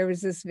first time, there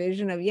was this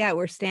vision of,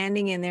 we're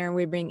standing in there and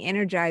we're being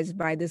energized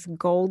by this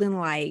golden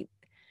light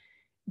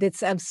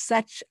that's of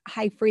such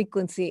high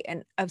frequency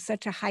and of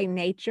such a high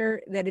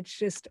nature that it's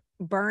just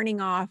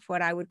burning off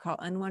what I would call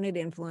unwanted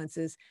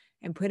influences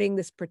and putting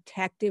this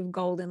protective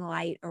golden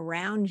light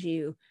around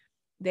you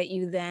that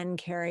you then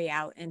carry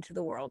out into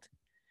the world.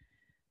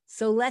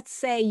 So let's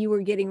say you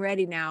were getting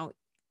ready now.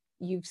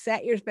 You've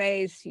set your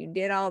space, you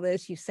did all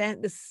this, you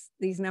sent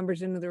these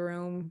numbers into the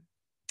room,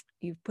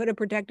 you've put a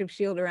protective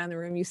shield around the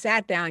room, you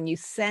sat down, you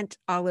sent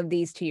all of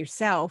these to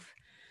yourself.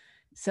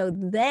 So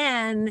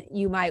then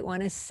you might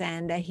want to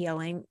send a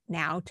healing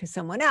now to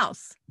someone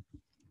else.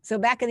 So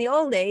back in the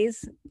old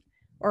days,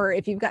 or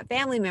if you've got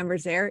family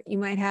members there, you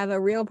might have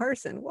a real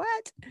person,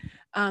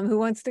 who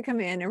wants to come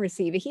in and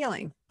receive a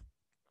healing.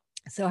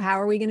 So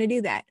how are we going to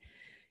do that?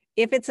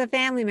 If it's a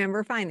family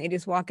member, fine, they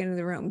just walk into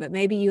the room, but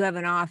maybe you have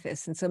an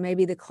office. And so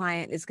maybe the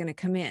client is going to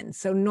come in.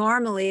 So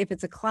normally if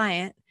it's a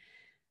client,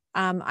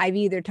 I've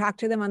either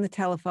talked to them on the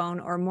telephone,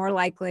 or more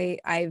likely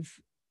I've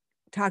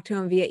talked to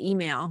them via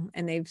email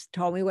and they've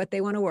told me what they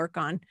want to work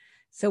on.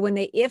 So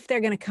if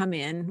they're going to come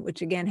in,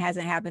 which again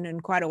hasn't happened in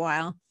quite a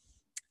while,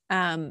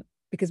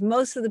 because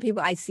most of the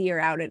people I see are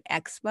out at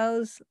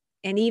expos.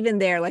 And even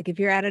there, like if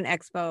you're at an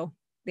expo,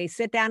 they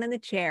sit down in the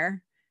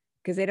chair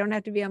because they don't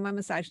have to be on my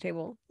massage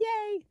table. Yay.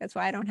 That's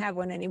why I don't have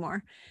one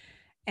anymore.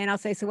 And I'll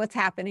say, so what's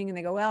happening? And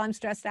they go, well, I'm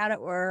stressed out at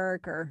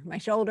work, or my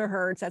shoulder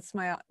hurts.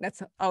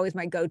 That's always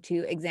my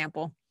go-to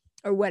example,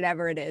 or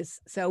whatever it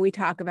is. So we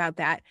talk about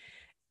that.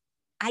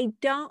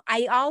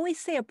 I always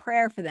say a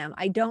prayer for them.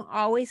 I don't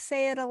always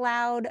say it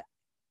aloud.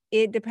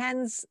 It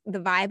depends the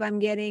vibe I'm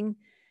getting.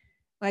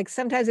 Like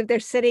sometimes if they're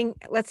sitting,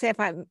 let's say if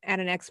I'm at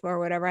an expo or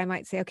whatever, I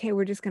might say, okay,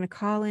 we're just going to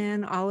call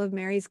in all of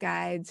Mary's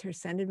guides, her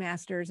ascended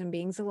masters and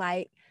beings of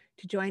light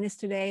to join us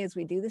today as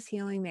we do this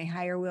healing. May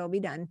higher will be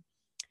done.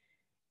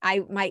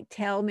 I might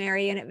tell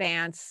Mary in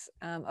advance,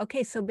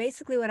 okay, so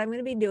basically what I'm going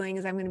to be doing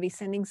is I'm going to be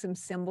sending some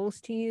symbols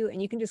to you,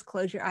 and you can just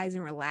close your eyes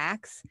and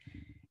relax.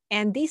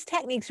 And these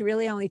techniques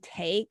really only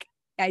take,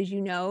 as you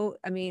know,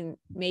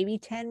 maybe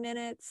 10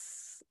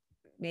 minutes.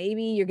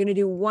 Maybe you're going to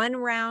do one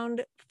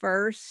round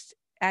first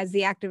as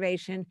the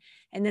activation.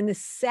 And then the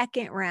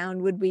second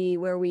round would be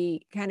where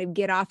we kind of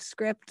get off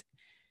script.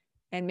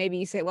 And maybe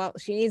you say, well,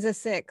 she needs a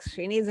 6,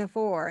 she needs a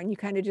 4. And you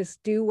kind of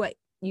just do what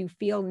you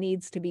feel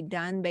needs to be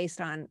done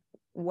based on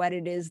what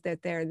it is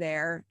that they're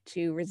there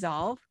to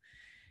resolve.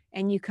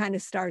 And you kind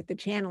of start the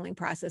channeling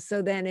process.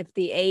 So then if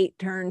the 8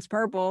 turns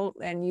purple,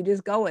 then you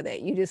just go with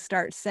it. You just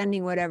start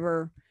sending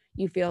whatever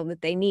you feel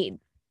that they need.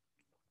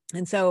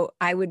 And so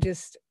I would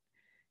just,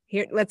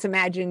 let's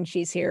imagine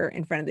she's here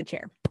in front of the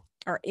chair,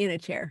 or in a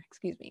chair,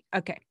 excuse me.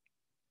 Okay.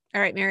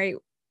 All right, Mary,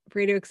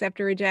 free to accept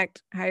or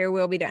reject, higher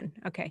will be done.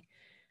 Okay.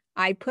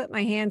 I put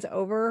my hands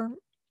over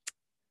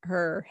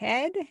her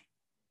head,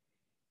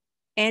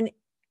 and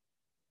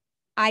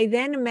I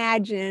then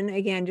imagine,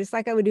 again, just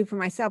like I would do for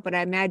myself, but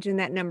I imagine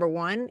that number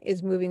 1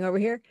 is moving over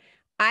here.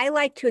 I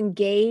like to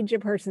engage a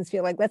person's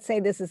field. Like, let's say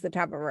this is the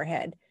top of her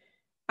head.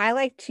 I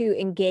like to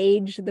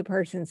engage the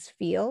person's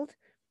field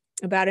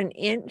about an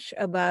inch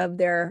above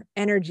their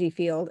energy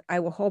field. I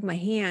will hold my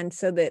hand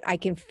so that I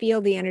can feel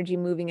the energy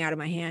moving out of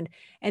my hand.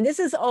 And this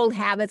is old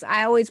habits.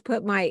 I always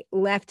put my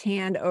left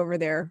hand over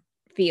their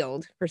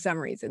field for some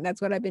reason.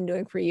 That's what I've been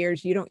doing for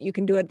years. You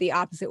can do it the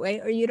opposite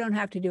way, or you don't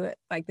have to do it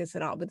like this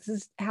at all. But this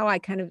is how I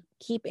kind of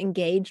keep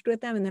engaged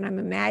with them. And then I'm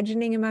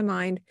imagining in my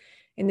mind,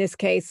 in this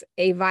case,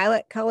 a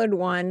violet colored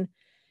 1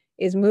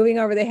 is moving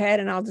over the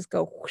head, and I'll just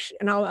go whoosh,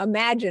 and I'll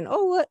imagine,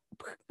 oh, what?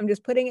 I'm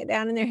just putting it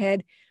down in their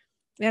head.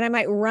 And I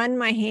might run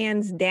my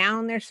hands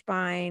down their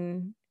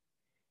spine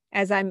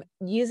as I'm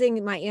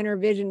using my inner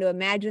vision to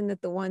imagine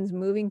that the 1's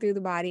moving through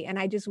the body. And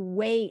I just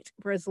wait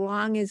for as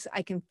long as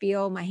I can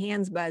feel my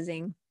hands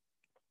buzzing.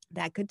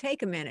 That could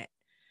take a minute,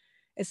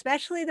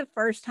 especially the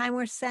first time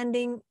we're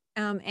sending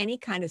any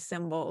kind of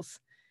symbols.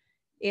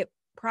 It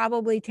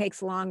probably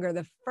takes longer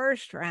the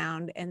first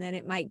round, and then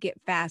it might get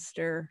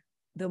faster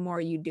the more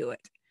you do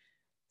it.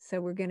 So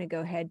we're going to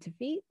go head to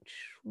feet.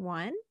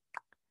 1.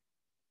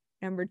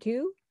 Number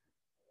 2,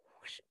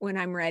 when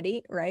I'm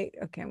ready, right?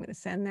 Okay, I'm going to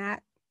send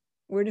that.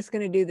 We're just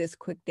going to do this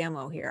quick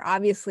demo here.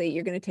 Obviously,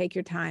 you're going to take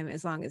your time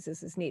as long as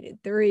this is needed.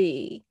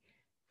 3,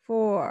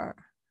 4,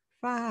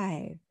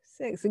 5,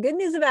 6. The good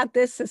news about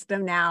this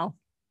system now,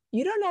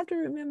 you don't have to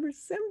remember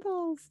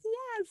symbols.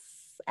 Yes,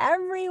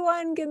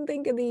 everyone can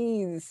think of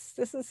these.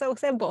 This is so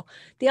simple.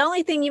 The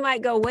only thing you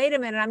might go, wait a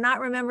minute, I'm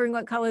not remembering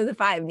what color the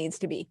 5 needs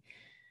to be.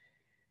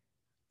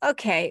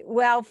 Okay,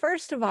 well,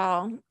 first of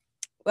all,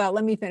 well,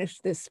 let me finish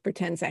this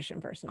pretend session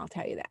first, and I'll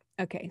tell you that.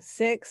 Okay,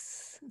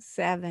 6,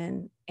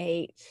 7,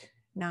 8,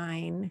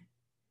 9.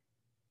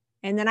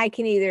 And then I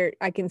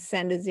can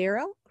send a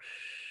 0.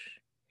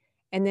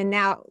 And then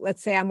now,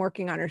 let's say I'm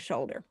working on her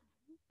shoulder.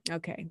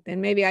 Okay,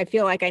 then maybe I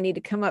feel like I need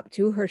to come up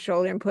to her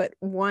shoulder and put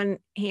one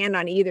hand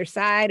on either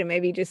side, and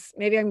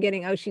maybe I'm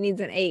getting, oh, she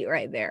needs an 8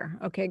 right there.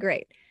 Okay,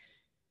 great.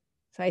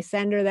 So I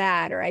send her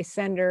that, or I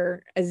send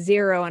her a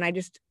 0, and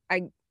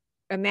I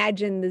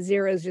imagine the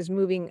zeros just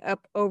moving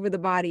up over the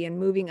body and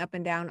moving up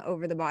and down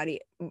over the body,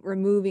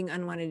 removing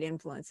unwanted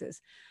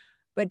influences.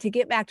 But to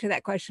get back to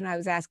that question I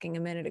was asking a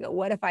minute ago,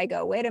 what if I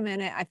go, wait a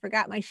minute, I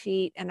forgot my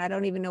sheet and I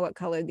don't even know what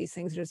color these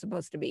things are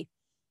supposed to be?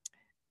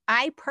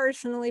 I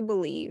personally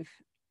believe,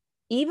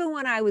 even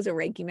when I was a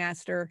Reiki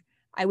master,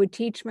 I would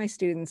teach my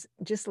students,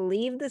 just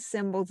leave the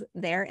symbols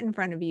there in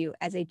front of you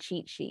as a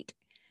cheat sheet.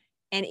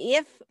 And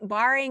if,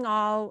 barring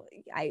all,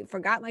 I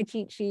forgot my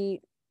cheat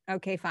sheet,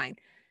 okay, fine.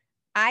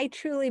 I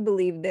truly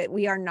believe that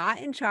we are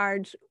not in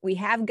charge. We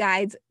have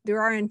guides through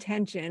our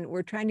intention.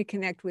 We're trying to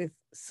connect with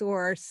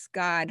source,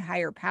 God,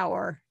 higher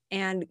power,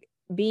 and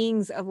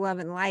beings of love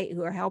and light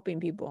who are helping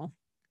people.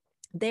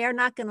 They are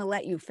not going to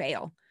let you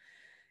fail.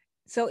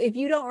 So if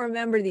you don't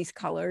remember these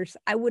colors,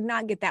 I would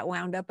not get that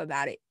wound up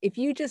about it. If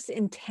you just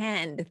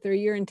intend through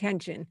your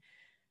intention,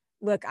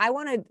 look, I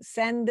want to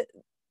send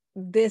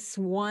this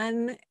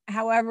one,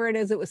 however it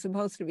is it was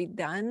supposed to be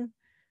done,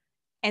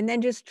 and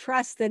then just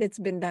trust that it's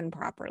been done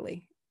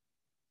properly.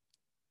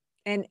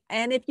 And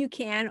if you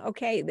can,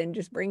 okay, then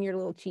just bring your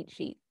little cheat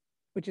sheet,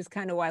 which is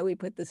kind of why we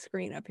put the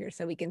screen up here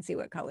so we can see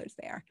what colors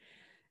they are.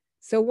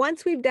 So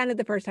once we've done it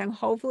the first time,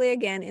 hopefully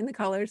again in the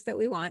colors that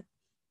we want,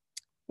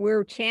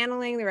 we're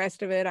channeling the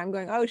rest of it. I'm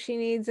going, oh, she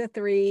needs a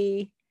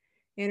 3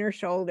 in her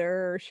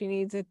shoulder, or she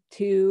needs a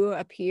 2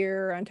 up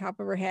here on top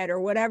of her head, or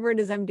whatever it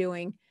is I'm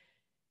doing.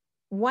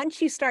 Once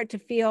you start to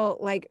feel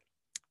like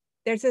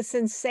there's a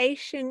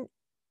sensation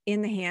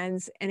in the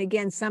hands, and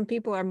again, some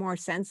people are more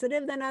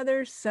sensitive than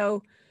others.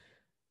 So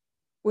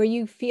where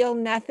you feel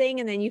nothing,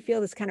 and then you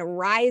feel this kind of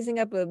rising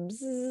up of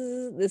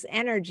this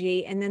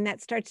energy, and then that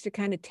starts to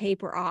kind of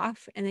taper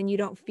off, and then you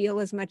don't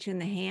feel as much in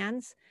the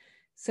hands.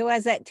 So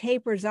as that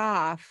tapers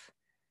off,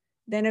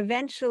 then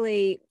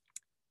eventually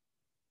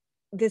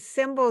the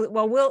symbol,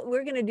 well,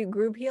 we're going to do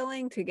group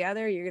healing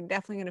together. You're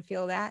definitely going to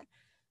feel that.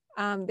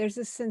 There's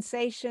a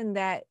sensation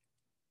that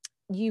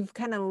you've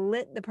kind of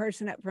lit the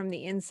person up from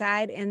the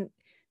inside, and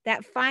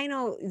that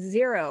final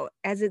 0,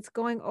 as it's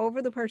going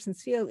over the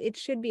person's field, it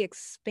should be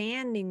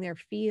expanding their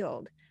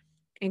field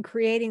and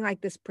creating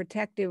like this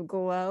protective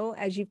glow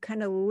as you've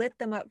kind of lit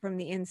them up from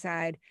the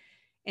inside.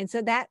 And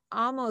so that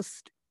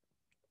almost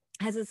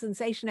has a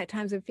sensation at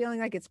times of feeling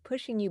like it's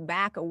pushing you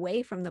back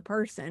away from the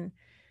person.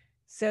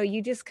 So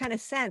you just kind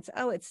of sense,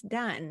 oh, it's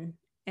done.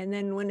 And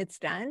then when it's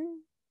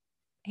done,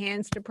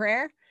 hands to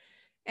prayer.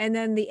 And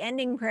then the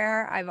ending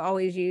prayer I've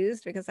always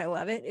used, because I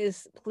love it,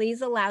 is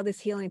please allow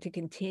this healing to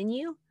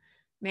continue.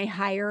 May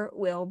higher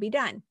will be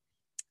done.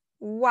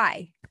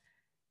 Why?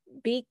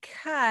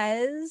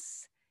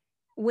 Because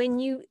when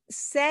you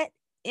set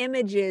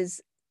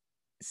images,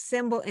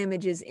 symbol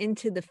images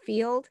into the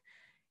field,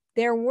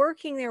 they're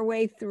working their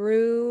way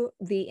through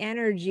the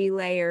energy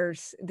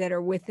layers that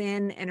are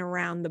within and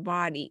around the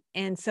body.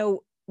 And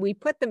so we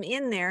put them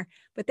in there,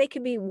 but they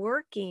could be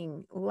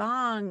working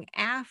long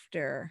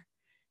after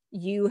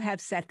you have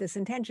set this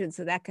intention.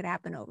 So that could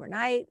happen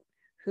overnight.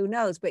 Who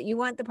knows? But you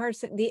want the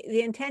person,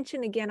 the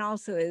intention again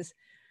also is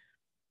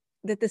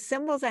that the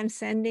symbols I'm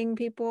sending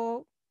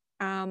people,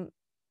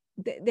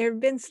 there have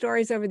been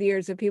stories over the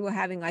years of people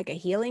having like a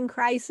healing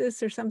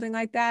crisis or something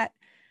like that.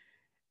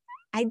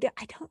 I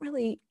don't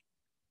really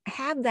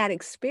have that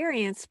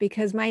experience,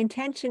 because my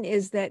intention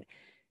is that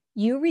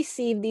you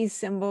receive these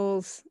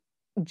symbols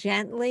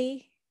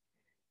gently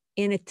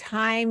in a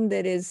time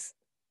that is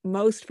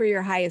most for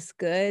your highest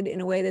good,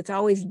 in a way that's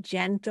always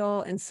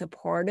gentle and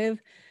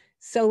supportive.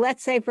 So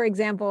let's say, for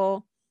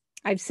example,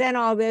 I've sent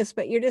all this,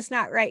 but you're just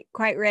not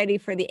quite ready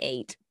for the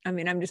 8. I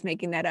mean, I'm just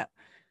making that up.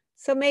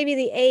 So maybe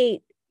the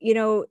 8,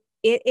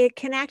 it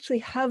can actually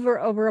hover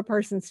over a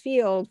person's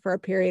field for a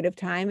period of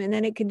time, and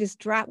then it can just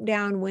drop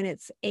down when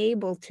it's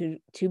able to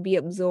be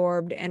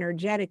absorbed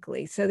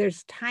energetically. So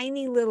there's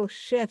tiny little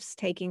shifts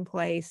taking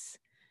place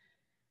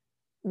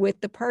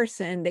with the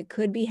person that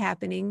could be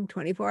happening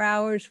 24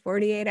 hours,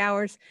 48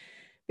 hours,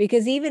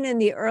 because even in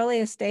the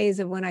earliest days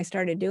of when I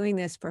started doing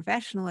this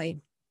professionally,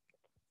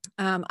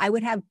 I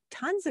would have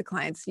tons of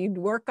clients. You'd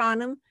work on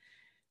them,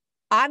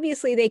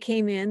 obviously they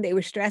came in, they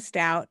were stressed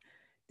out.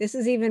 This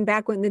is even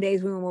back when the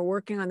days when we're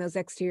working on those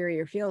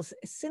exterior feels.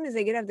 As soon as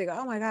they get up, they go,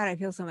 oh my God, I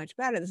feel so much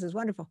better. This is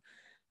wonderful.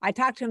 I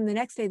talked to them the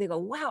next day. They go,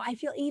 wow, I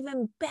feel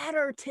even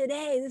better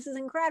today. This is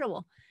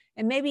incredible.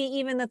 And maybe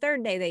even the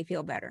third day they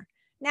feel better.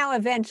 Now,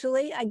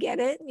 eventually, I get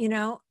it. You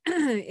know,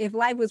 if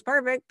life was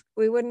perfect,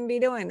 we wouldn't be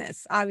doing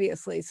this,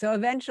 obviously. So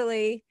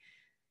eventually,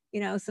 you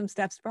know, some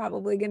stuff's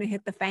probably going to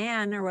hit the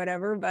fan or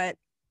whatever, but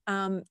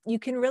you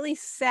can really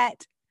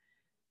set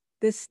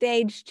the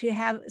stage to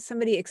have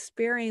somebody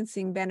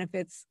experiencing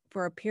benefits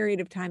for a period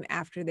of time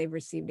after they've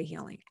received a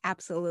healing.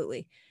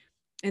 Absolutely.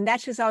 And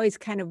that's just always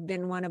kind of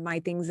been one of my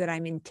things that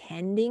I'm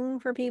intending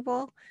for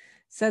people,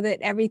 so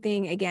that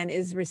everything, again,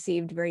 is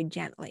received very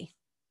gently.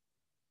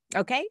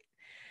 Okay.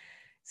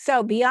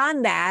 So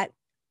beyond that,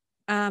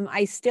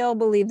 I still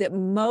believe that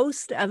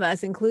most of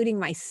us, including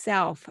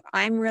myself,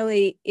 I'm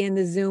really in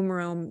the Zoom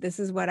room. This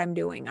is what I'm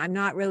doing. I'm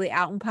not really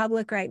out in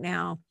public right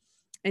now.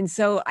 And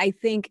so I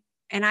think,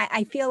 and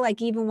I feel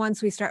like even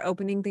once we start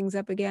opening things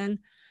up again,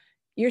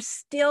 you're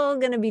still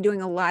going to be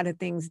doing a lot of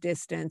things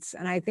distance.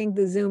 And I think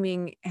the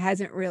Zooming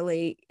hasn't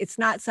really, it's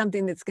not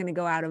something that's going to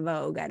go out of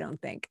vogue, I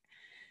don't think.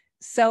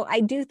 So I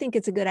do think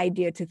it's a good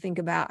idea to think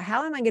about,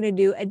 how am I going to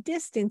do a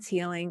distance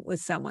healing with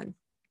someone?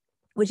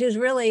 Which is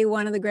really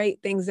one of the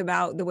great things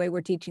about the way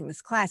we're teaching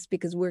this class,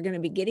 because we're going to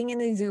be getting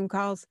into these Zoom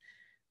calls.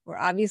 We're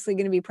obviously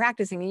going to be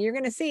practicing, and you're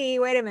going to see,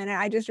 wait a minute,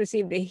 I just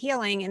received a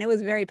healing and it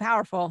was very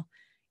powerful,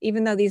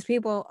 even though these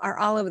people are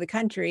all over the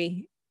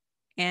country.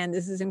 And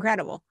this is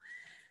incredible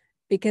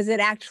because it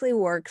actually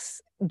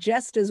works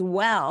just as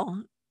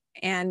well.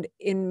 And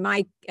in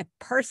my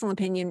personal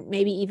opinion,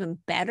 maybe even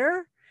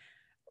better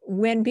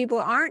when people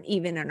aren't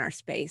even in our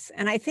space.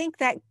 And I think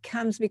that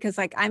comes because,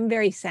 like, I'm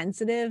very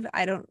sensitive.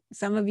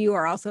 Some of you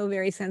are also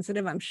very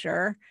sensitive, I'm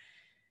sure.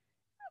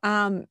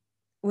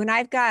 When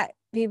I've got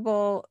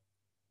people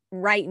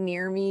right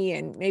near me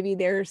and maybe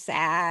they're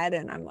sad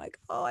and I'm like,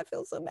 oh, I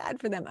feel so bad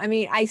for them. I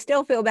mean, I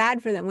still feel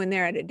bad for them when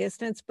they're at a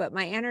distance, but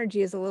my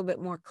energy is a little bit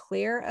more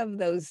clear of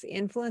those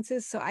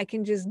influences. So I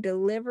can just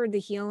deliver the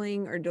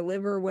healing or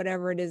deliver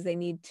whatever it is they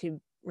need to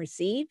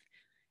receive.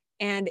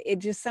 And it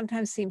just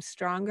sometimes seems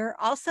stronger.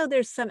 Also,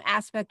 there's some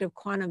aspect of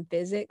quantum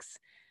physics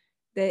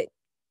that,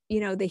 you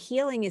know, the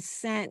healing is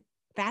sent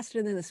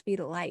faster than the speed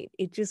of light.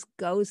 It just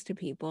goes to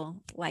people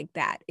like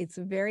that. It's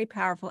very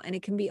powerful, and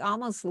it can be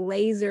almost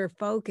laser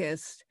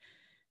focused,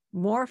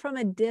 more from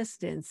a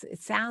distance. It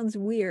sounds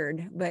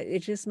weird, but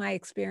it's just my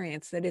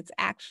experience that it's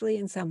actually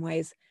in some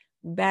ways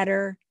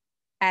better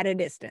at a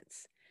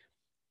distance.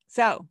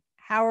 So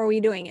how are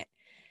we doing it?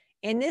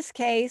 In this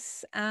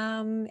case,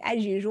 as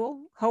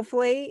usual,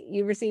 hopefully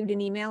you received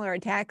an email or a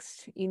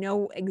text. You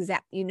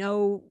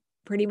know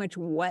pretty much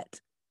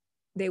what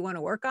they want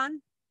to work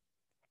on.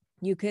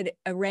 You could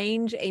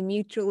arrange a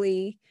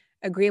mutually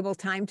agreeable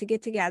time to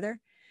get together.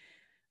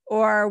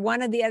 Or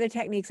one of the other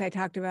techniques I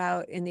talked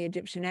about in the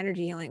Egyptian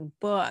energy healing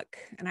book,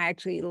 and I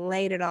actually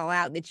laid it all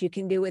out that you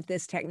can do with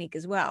this technique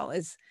as well,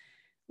 is,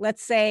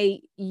 let's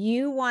say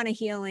you want a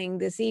healing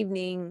this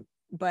evening,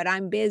 but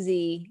I'm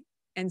busy.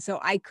 And so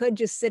I could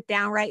just sit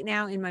down right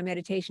now in my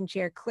meditation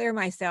chair, clear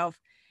myself,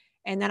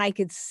 and then I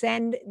could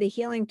send the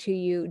healing to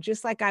you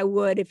just like I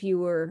would if you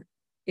were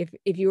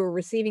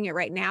receiving it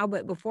right now.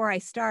 But before I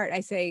start,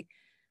 I say,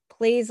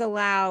 please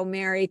allow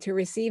Mary to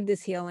receive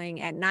this healing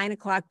at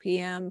 9:00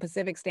 p.m.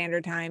 Pacific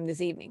Standard Time this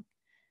evening.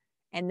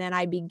 And then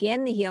I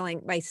begin the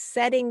healing by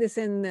setting this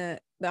in the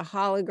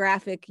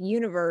holographic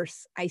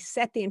universe. I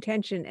set the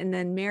intention, and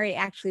then Mary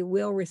actually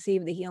will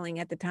receive the healing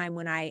at the time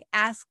when I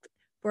asked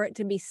for it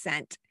to be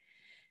sent.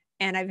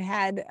 And I've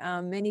had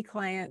many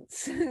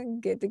clients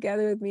get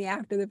together with me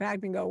after the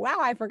fact and go, wow,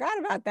 I forgot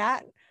about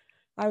that.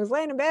 I was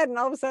laying in bed and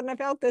all of a sudden I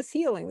felt this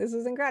healing. This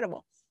is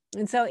incredible.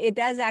 And so it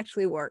does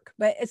actually work.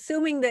 But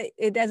assuming that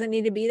it doesn't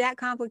need to be that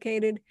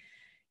complicated,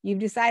 you've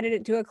decided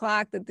at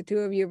 2:00 that the two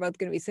of you are both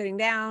going to be sitting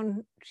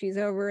down. She's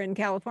over in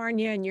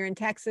California and you're in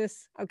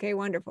Texas. Okay,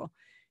 wonderful.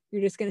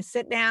 You're just going to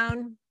sit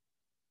down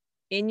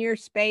in your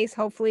space,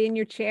 hopefully in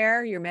your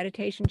chair, your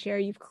meditation chair.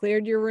 You've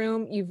cleared your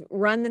room. You've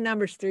run the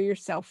numbers through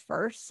yourself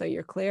first, so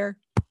you're clear.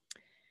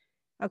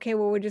 Okay,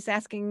 well, we're just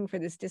asking for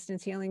this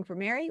distance healing for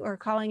Mary, or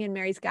calling in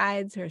Mary's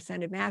guides, her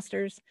ascended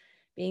masters,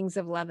 beings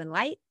of love and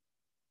light,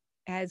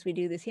 as we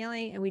do this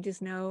healing. And we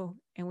just know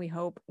and we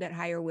hope that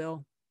higher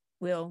will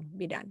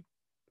be done.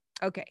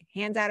 Okay,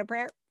 hands out of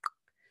prayer.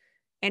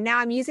 And now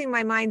I'm using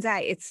my mind's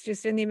eye. It's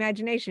just in the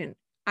imagination.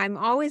 I'm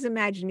always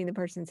imagining the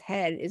person's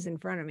head is in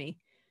front of me.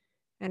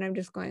 And I'm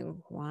just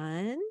going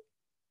 1,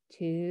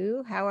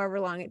 2, however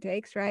long it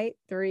takes, right?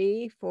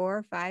 3,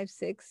 4, 5,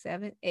 6,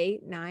 7,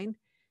 8, 9,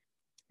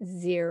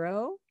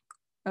 0.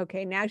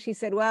 Okay, now she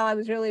said, well, I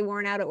was really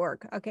worn out at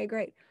work. Okay,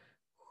 great.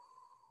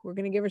 We're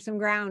going to give her some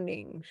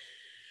grounding.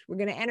 We're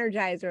going to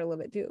energize her a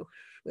little bit too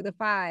with a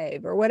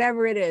 5 or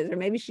whatever it is. Or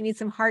maybe she needs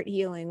some heart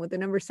healing with the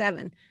number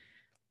 7.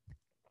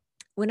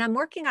 When I'm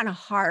working on a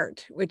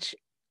heart, which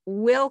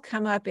will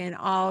come up in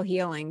all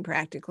healing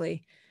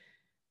practically,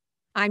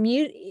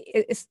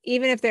 even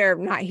if they're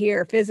not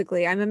here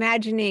physically, I'm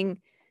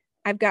imagining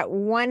I've got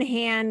one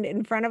hand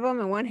in front of them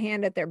and one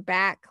hand at their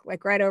back,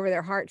 like right over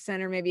their heart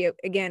center. Maybe,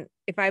 again,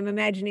 if I'm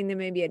imagining them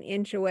maybe an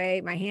inch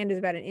away, my hand is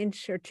about an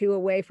inch or two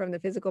away from the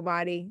physical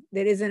body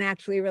that isn't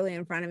actually really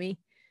in front of me.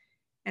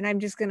 And I'm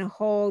just going to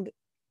hold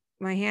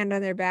my hand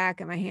on their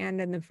back and my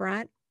hand in the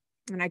front.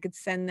 And I could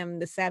send them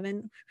the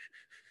 7.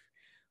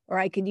 Or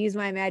I could use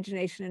my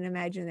imagination and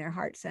imagine their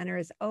heart center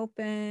is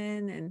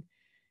open and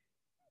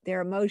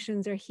their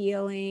emotions are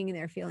healing and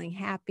they're feeling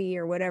happy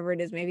or whatever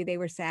it is. Maybe they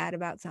were sad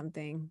about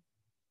something.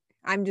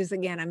 I'm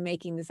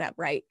making this up,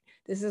 right?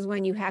 This is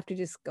when you have to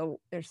just go,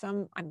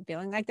 I'm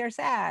feeling like they're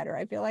sad, or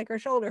I feel like her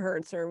shoulder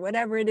hurts, or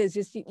whatever it is.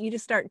 You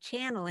just start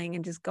channeling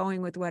and just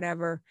going with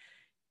whatever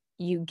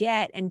you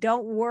get. And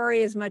don't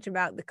worry as much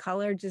about the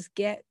color. Just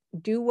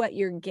do what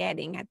you're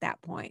getting at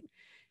that point.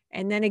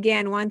 And then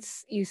again,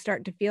 once you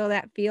start to feel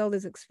that field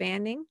is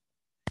expanding,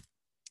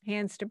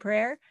 hands to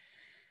prayer.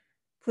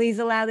 Please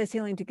allow this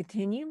healing to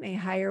continue. May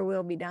higher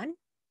will be done.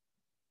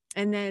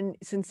 And then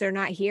since they're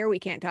not here, we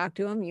can't talk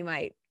to them. You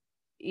might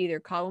either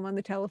call them on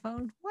the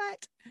telephone.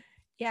 What?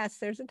 Yes,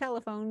 there's a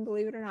telephone,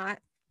 believe it or not.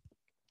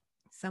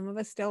 Some of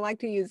us still like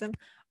to use them.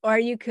 Or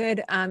you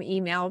could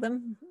email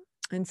them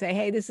and say,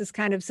 hey, this is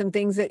kind of some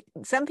things that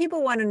some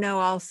people want to know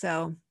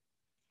also.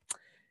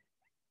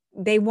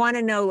 They want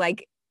to know,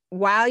 like,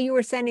 while you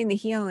were sending the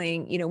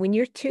healing, when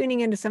you're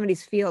tuning into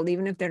somebody's field,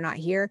 even if they're not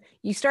here,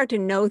 you start to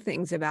know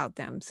things about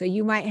them. So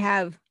you might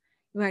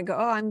go,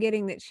 oh, I'm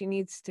getting that she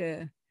needs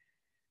to,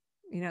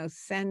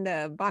 send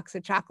a box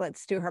of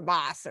chocolates to her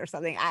boss or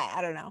something. I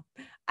don't know.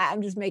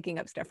 I'm just making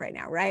up stuff right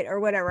now, right? Or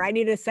whatever. I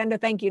need to send a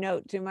thank you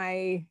note to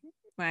my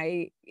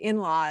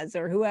in-laws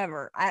or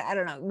whoever. I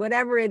don't know.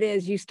 Whatever it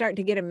is, you start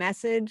to get a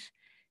message.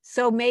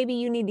 So maybe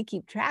you need to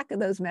keep track of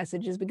those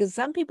messages, because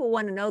some people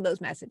want to know those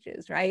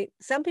messages, right?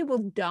 Some people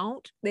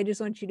don't. They just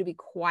want you to be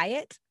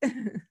quiet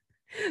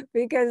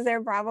because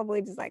they're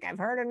probably just like, I've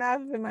heard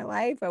enough in my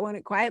life. I want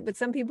it quiet. But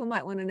some people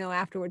might want to know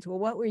afterwards,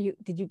 well,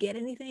 did you get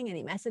anything?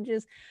 Any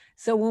messages?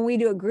 So when we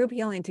do a group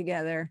healing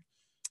together,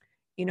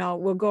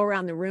 we'll go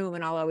around the room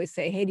and I'll always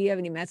say, hey, do you have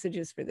any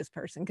messages for this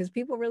person? Because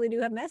people really do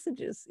have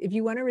messages. If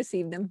you want to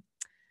receive them,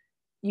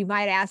 you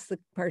might ask the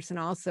person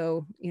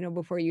also,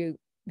 before you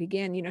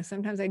begin,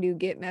 sometimes I do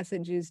get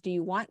messages, do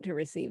you want to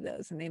receive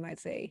those? And they might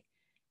say,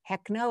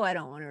 heck no, I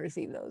don't want to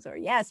receive those. Or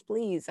yes,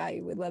 please, I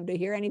would love to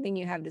hear anything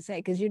you have to say,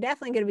 because you're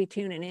definitely going to be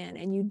tuning in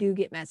and you do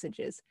get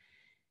messages.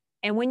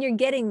 And when you're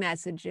getting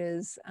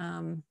messages,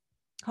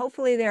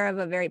 hopefully they're of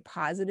a very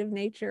positive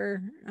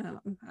nature.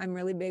 I'm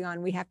really big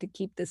on, we have to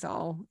keep this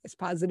all as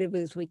positive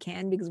as we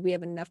can, because we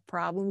have enough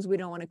problems. We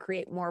don't want to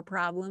create more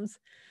problems.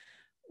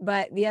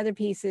 But the other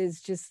piece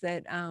is just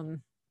that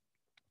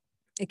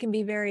it can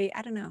be very,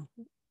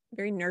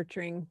 very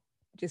nurturing,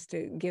 just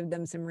to give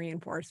them some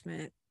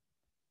reinforcement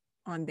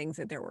on things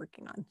that they're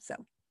working on. So,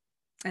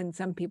 and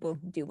some people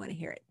do want to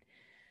hear it.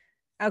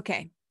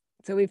 Okay.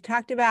 So we've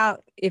talked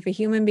about if a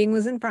human being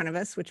was in front of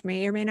us, which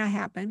may or may not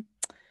happen,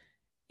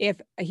 if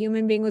a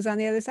human being was on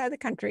the other side of the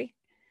country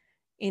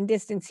in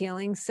distance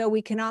healing. So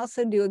we can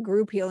also do a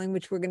group healing,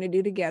 which we're going to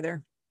do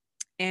together.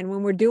 And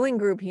when we're doing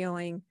group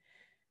healing,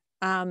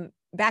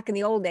 back in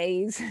the old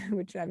days,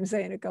 which I'm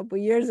saying a couple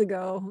of years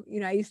ago,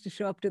 I used to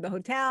show up to the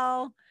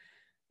hotel.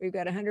 We've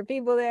got 100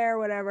 people there,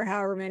 whatever,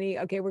 however many.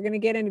 Okay, we're going to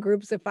get in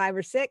groups of 5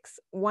 or 6.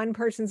 One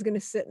person's going to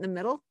sit in the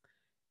middle.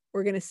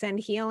 We're going to send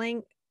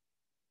healing.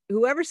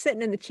 Whoever's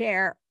sitting in the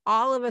chair,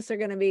 all of us are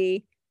going to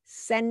be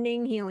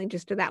sending healing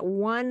just to that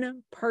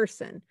one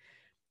person.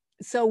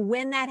 So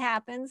when that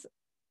happens,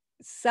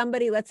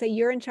 somebody, let's say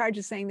you're in charge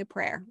of saying the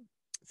prayer.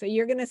 So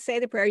you're going to say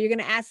the prayer. You're going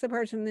to ask the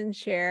person in the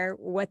chair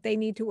what they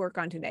need to work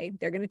on today.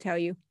 They're going to tell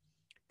you.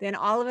 Then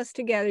all of us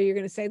together, you're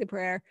going to say the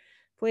prayer.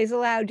 Please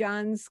allow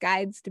John's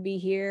guides to be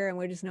here. And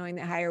we're just knowing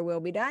that higher will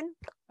be done.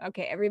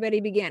 Okay,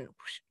 everybody begin.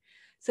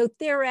 So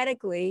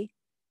theoretically,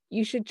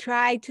 you should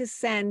try to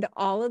send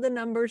all of the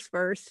numbers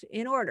first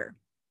in order.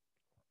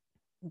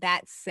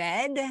 That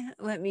said,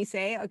 let me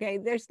say, okay,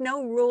 there's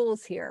no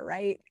rules here,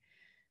 right?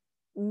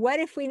 What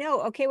if we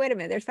know, okay, wait a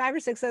minute, there's 5 or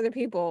 6 other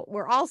people.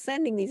 We're all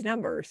sending these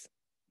numbers.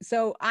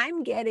 So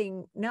I'm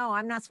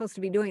not supposed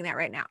to be doing that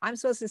right now. I'm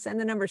supposed to send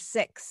the number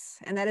 6.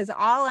 And that is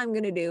all I'm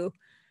going to do.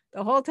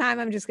 The whole time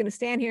I'm just going to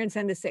stand here and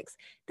send a 6.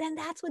 Then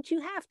that's what you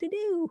have to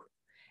do.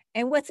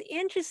 And what's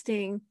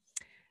interesting,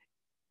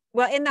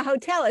 well, in the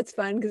hotel, it's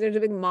fun because there's a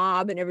big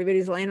mob and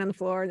everybody's laying on the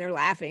floor and they're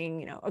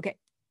laughing, okay,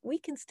 we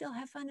can still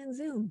have fun in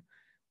Zoom.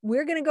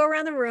 We're going to go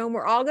around the room.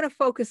 We're all going to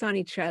focus on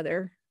each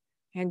other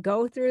and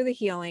go through the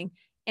healing.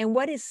 And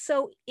what is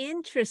so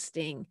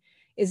interesting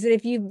is that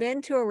if you've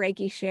been to a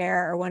Reiki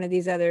share or one of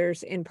these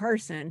others in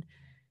person,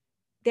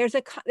 there's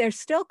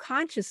still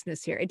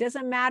consciousness here. It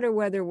doesn't matter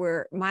whether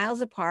we're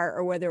miles apart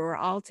or whether we're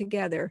all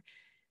together.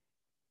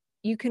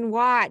 You can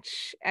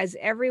watch as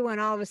everyone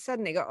all of a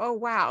sudden they go, oh,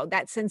 wow,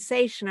 that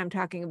sensation I'm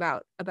talking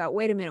about,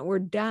 wait a minute, we're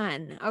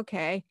done.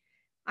 Okay,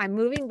 I'm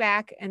moving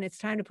back and it's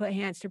time to put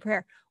hands to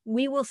prayer.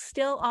 We will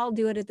still all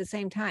do it at the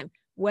same time,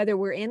 whether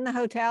we're in the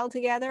hotel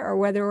together or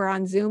whether we're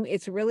on Zoom.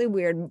 It's really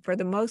weird. For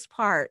the most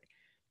part,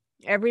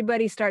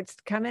 everybody starts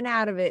coming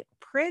out of it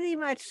pretty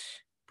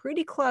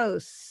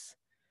close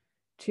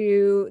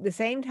to the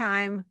same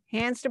time,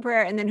 hands to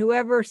prayer. And then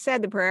whoever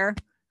said the prayer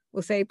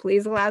will say,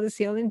 please allow this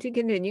healing to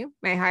continue.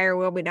 May higher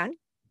will be done.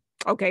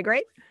 Okay,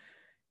 great.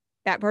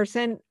 That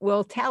person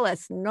will tell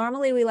us.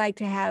 Normally we like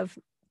to have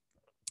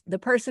the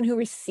person who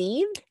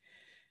received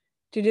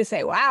to just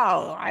say,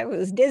 wow, I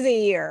was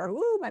dizzy, or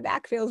ooh, my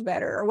back feels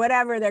better, or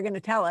whatever they're going to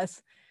tell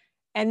us.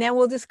 And then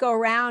we'll just go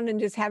around and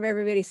just have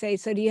everybody say,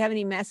 so do you have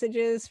any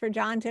messages for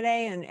John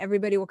today? And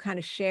everybody will kind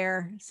of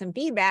share some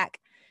feedback.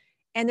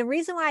 And the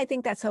reason why I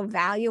think that's so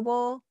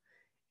valuable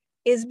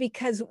is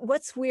because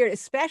what's weird,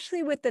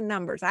 especially with the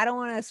numbers, I don't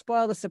want to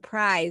spoil the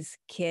surprise,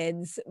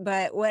 kids,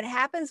 but what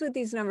happens with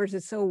these numbers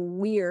is so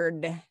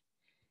weird,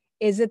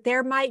 is that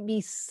there might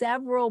be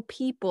several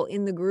people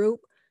in the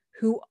group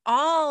who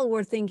all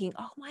were thinking,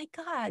 oh my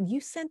God, you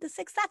sent the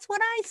 6. That's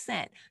what I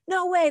sent.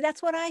 No way,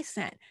 that's what I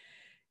sent.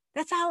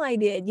 That's all I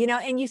did,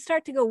 and you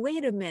start to go,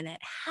 wait a minute,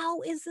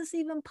 how is this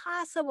even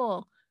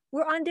possible?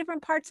 We're on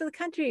different parts of the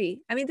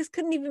country. I mean, this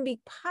couldn't even be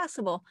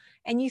possible.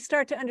 And you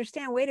start to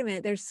understand, wait a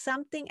minute, there's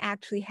something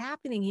actually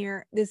happening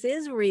here. This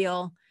is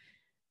real.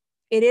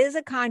 It is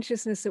a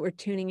consciousness that we're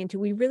tuning into.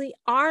 We really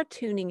are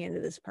tuning into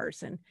this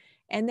person.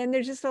 And then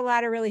there's just a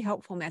lot of really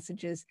helpful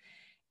messages.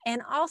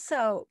 And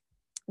also,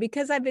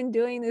 because I've been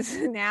doing this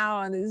now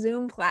on the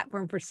Zoom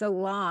platform for so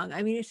long,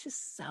 I mean, it's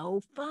just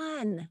so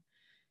fun.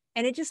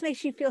 And it just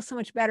makes you feel so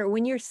much better.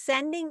 When you're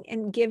sending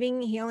and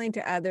giving healing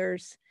to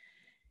others,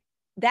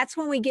 that's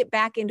when we get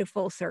back into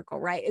full circle,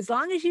 right? As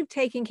long as you've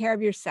taken care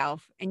of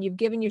yourself and you've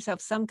given yourself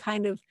some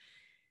kind of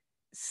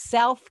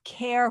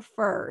self-care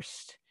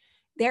first,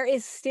 there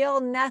is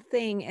still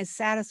nothing as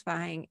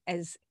satisfying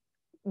as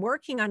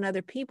working on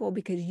other people,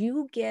 because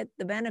you get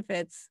the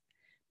benefits,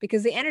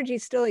 because the energy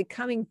is still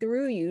coming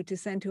through you to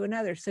send to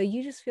another. So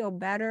you just feel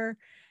better.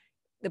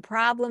 The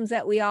problems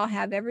that we all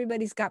have,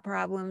 everybody's got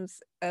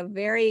problems of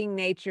varying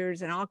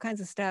natures and all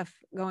kinds of stuff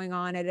going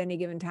on at any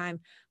given time.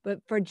 But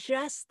for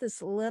just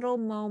this little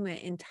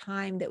moment in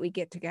time that we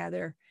get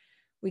together,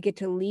 we get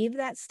to leave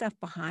that stuff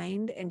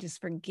behind and just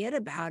forget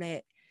about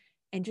it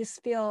and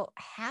just feel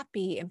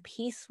happy and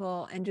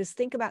peaceful and just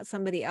think about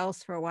somebody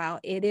else for a while.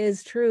 It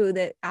is true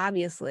that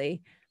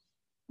obviously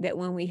that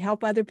when we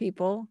help other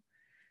people,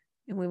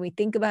 and when we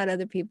think about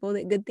other people,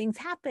 that good things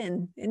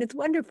happen, and it's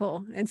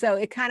wonderful. And so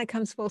it kind of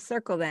comes full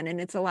circle then, and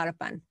it's a lot of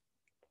fun.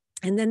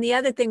 And then the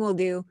other thing we'll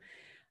do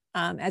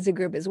as a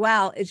group as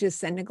well is just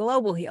send a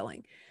global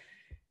healing.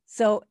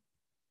 So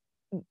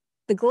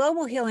the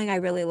global healing I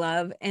really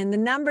love, and the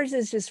numbers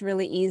is just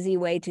really easy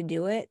way to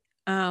do it.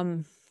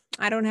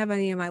 I don't have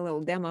any of my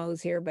little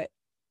demos here, but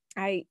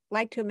I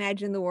like to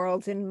imagine the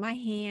world's in my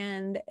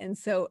hand. And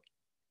so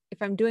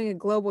if I'm doing a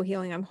global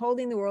healing, I'm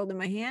holding the world in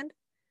my hand.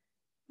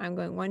 I'm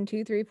going 1,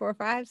 2, 3, 4,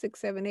 5, 6,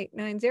 7, 8,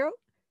 9, 0.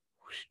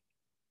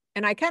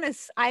 And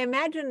I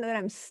imagine that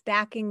I'm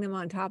stacking them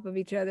on top of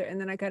each other. And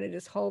then I kind of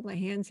just hold my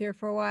hands here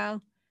for a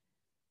while,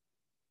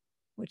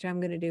 which I'm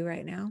going to do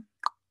right now.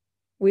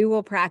 We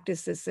will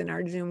practice this in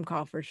our Zoom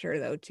call for sure,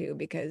 though, too,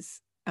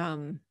 because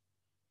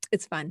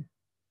it's fun.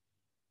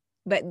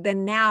 But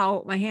then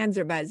now my hands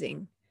are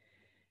buzzing.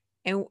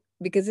 And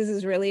because this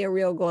is really a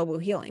real global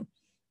healing.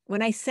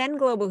 When I send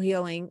global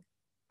healing,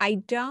 I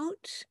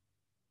don't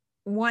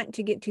want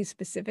to get too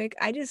specific.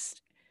 I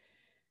just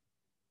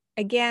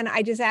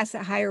ask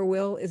that higher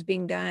will is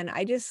being done.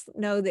 I just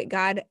know that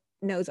God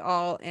knows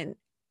all, and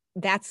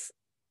that's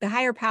the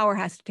higher power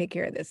has to take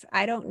care of this.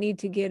 I don't need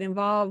to get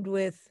involved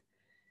with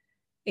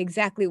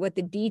exactly what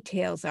the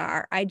details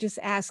are. I just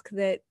ask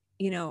that,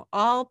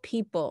 all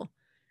people,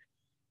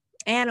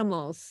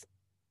 animals,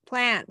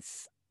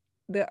 plants,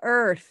 the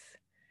earth,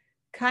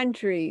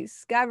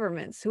 countries,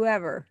 governments,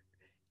 whoever,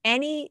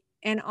 any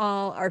and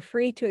all are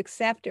free to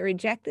accept or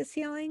reject this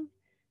healing.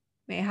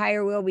 May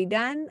higher will be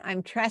done.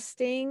 I'm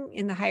trusting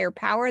in the higher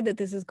power that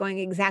this is going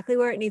exactly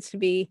where it needs to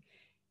be,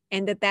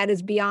 and that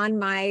is beyond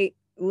my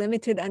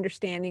limited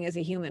understanding as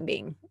a human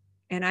being.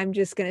 And I'm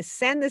just going to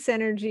send this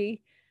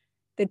energy.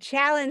 The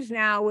challenge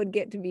now would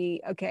get to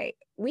be, okay,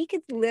 we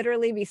could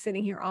literally be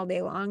sitting here all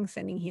day long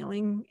sending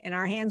healing, and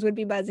our hands would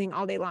be buzzing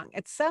all day long.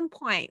 At some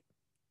point,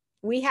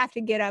 we have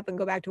to get up and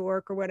go back to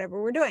work or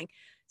whatever we're doing.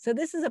 So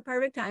this is a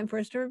perfect time for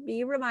us to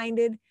be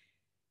reminded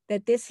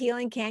that this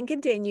healing can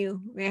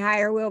continue. May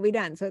higher will be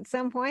done. So at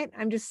some point,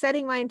 I'm just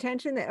setting my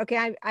intention that,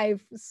 okay,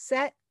 I've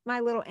set my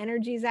little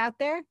energies out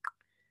there,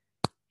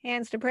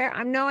 hands to prayer.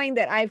 I'm knowing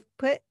that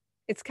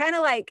it's kind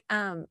of like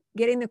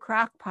getting the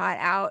crock pot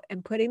out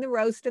and putting the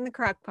roast in the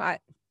crock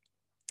pot,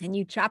 and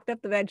you chopped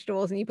up the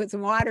vegetables and you put some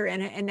water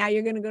in it, and now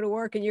you're going to go to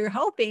work, and you're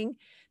hoping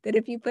that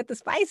if you put the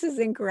spices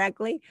in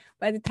correctly,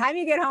 by the time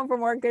you get home from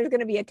work, there's going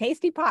to be a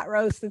tasty pot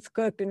roast that's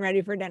cooked and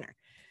ready for dinner.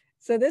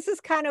 So this is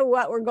kind of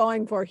what we're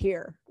going for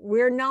here.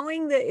 We're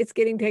knowing that it's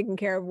getting taken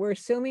care of. We're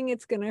assuming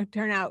it's going to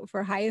turn out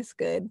for highest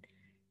good,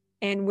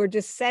 and we're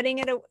just setting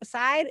it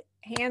aside,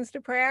 hands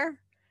to prayer.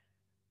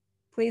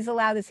 Please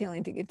allow this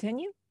healing to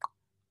continue.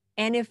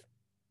 And if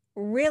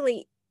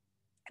really,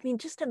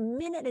 just a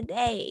minute a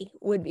day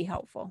would be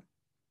helpful.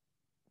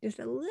 Just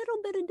a little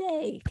bit a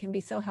day can be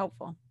so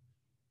helpful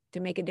to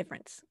make a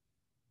difference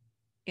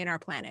in our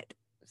planet.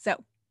 So,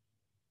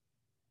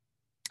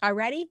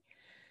 alrighty.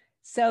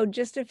 So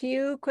just a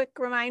few quick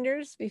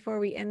reminders before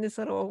we end this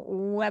little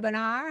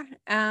webinar.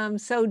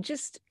 So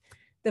just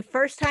the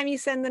first time you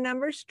send the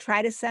numbers,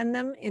 try to send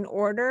them in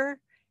order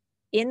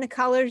in the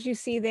colors you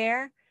see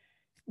there.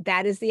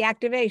 That is the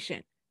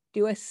activation.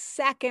 Do a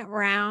second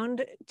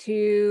round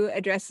to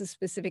address the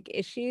specific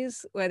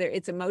issues, whether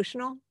it's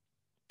emotional,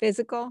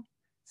 physical,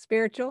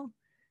 spiritual,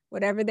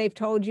 whatever they've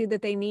told you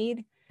that they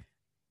need.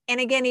 And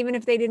again, even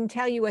if they didn't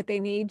tell you what they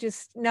need,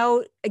 just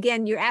know,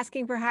 again, you're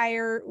asking for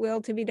higher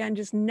will to be done.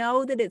 Just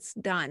know that it's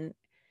done.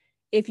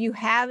 If you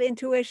have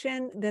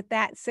intuition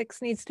that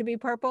 6 needs to be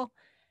purple,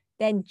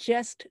 then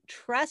just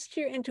trust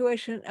your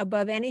intuition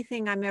above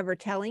anything I'm ever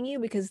telling you,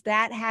 because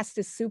that has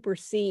to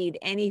supersede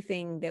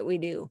anything that we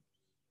do.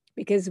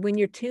 Because when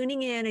you're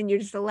tuning in and you're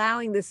just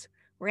allowing this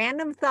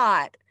random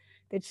thought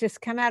that's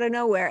just come out of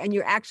nowhere and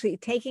you're actually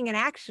taking an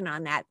action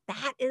on that,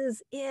 that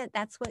is it.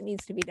 That's what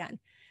needs to be done.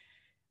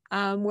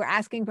 We're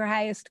asking for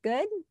highest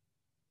good.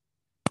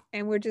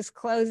 And we're just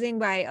closing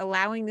by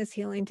allowing this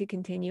healing to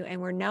continue. And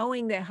we're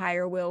knowing that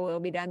higher will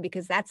be done,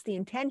 because that's the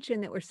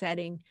intention that we're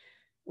setting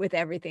with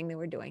everything that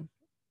we're doing.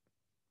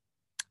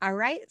 All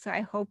right. So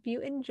I hope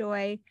you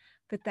enjoy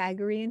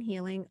Pythagorean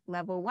Healing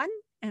Level 1.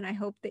 And I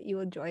hope that you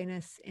will join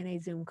us in a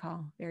Zoom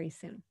call very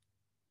soon.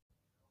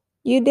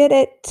 You did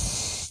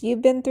it.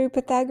 You've been through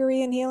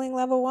Pythagorean Healing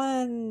Level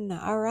 1.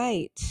 All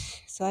right.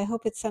 So I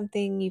hope it's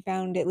something you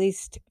found at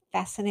least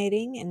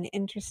fascinating and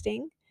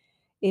interesting.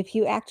 If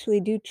you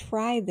actually do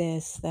try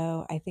this,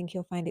 though, I think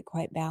you'll find it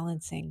quite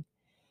balancing.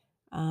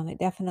 It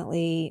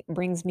definitely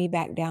brings me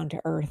back down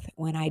to earth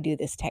when I do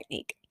this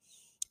technique.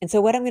 And so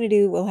what I'm going to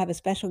do, we'll have a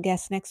special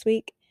guest next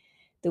week.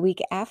 The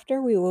week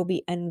after, we will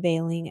be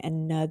unveiling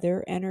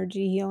another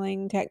energy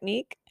healing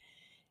technique.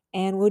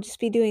 And we'll just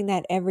be doing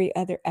that every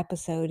other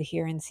episode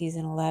here in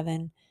season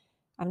 11.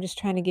 I'm just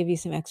trying to give you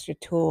some extra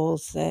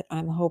tools that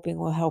I'm hoping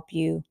will help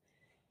you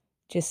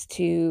just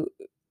to,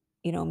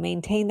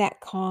 maintain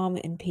that calm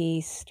and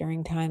peace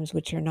during times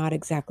which are not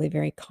exactly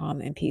very calm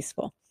and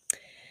peaceful.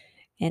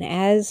 And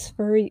as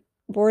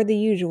for the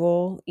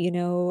usual,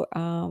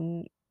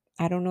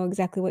 I don't know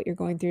exactly what you're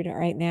going through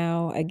right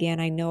now. Again,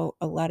 I know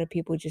a lot of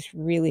people just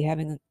really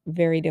having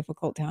very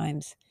difficult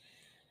times.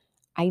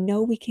 I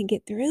know we can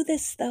get through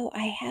this, though.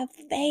 I have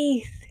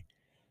faith.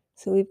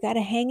 So we've got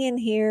to hang in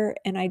here,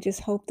 and I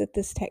just hope that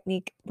this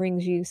technique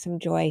brings you some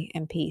joy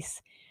and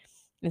peace.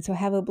 And so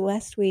have a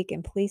blessed week,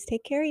 and please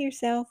take care of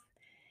yourself.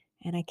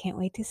 And I can't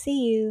wait to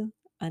see you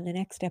on the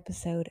next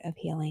episode of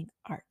Healing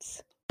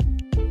Arts.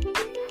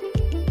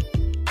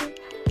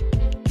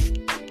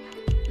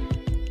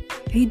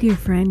 Hey, dear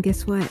friend,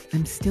 guess what?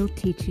 I'm still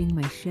teaching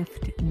my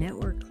Shift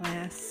Network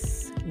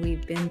class.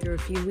 We've been through a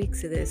few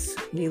weeks of this.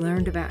 We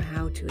learned about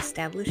how to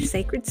establish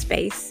sacred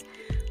space.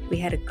 We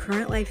had a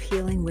current life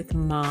healing with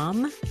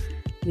Mom.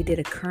 We did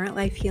a current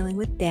life healing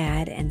with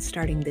Dad. And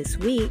starting this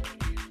week,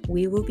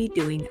 we will be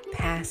doing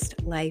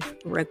past life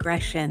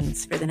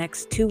regressions for the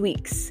next 2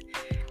 weeks.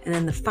 And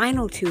then the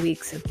final 2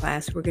 weeks of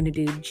class, we're going to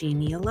do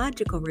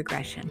genealogical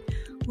regression.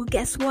 Well,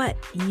 guess what?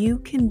 You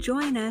can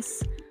join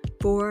us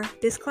for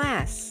this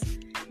class.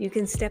 You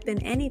can step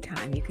in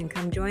anytime. You can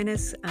come join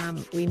us.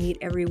 We meet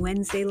every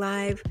Wednesday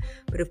live,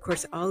 but of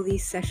course, all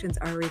these sessions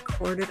are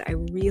recorded. I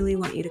really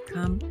want you to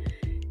come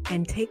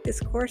and take this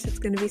course. It's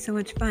going to be so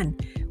much fun.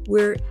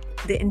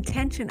 The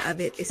intention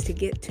of it is to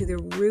get to the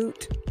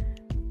root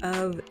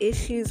of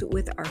issues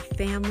with our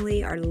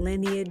family, our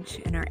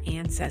lineage, and our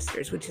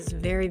ancestors, which is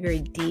very, very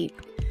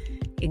deep,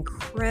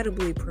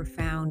 incredibly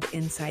profound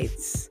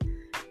insights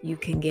you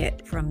can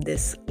get from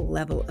this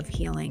level of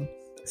healing.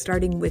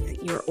 Starting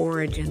with your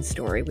origin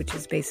story, which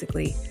is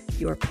basically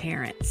your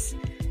parents.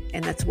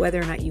 And that's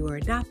whether or not you were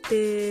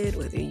adopted,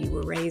 whether you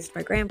were raised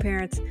by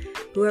grandparents,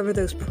 whoever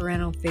those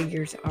parental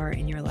figures are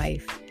in your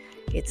life.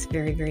 It's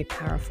very, very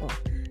powerful.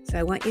 So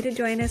I want you to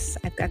join us.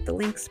 I've got the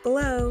links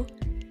below.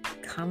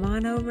 Come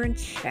on over and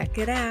check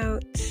it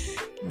out.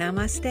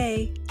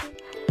 Namaste.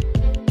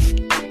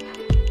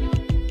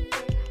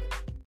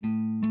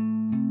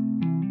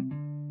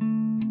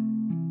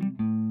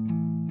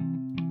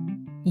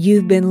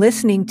 You've been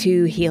listening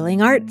to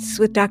Healing Arts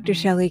with Dr.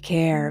 Shelley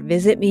Kerr.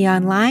 Visit me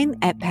online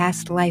at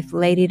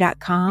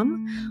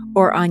pastlifelady.com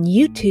or on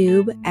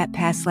YouTube at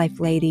Past Life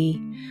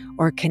Lady,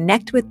 or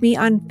connect with me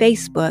on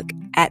Facebook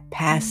at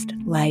Past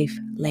Life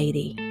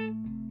Lady.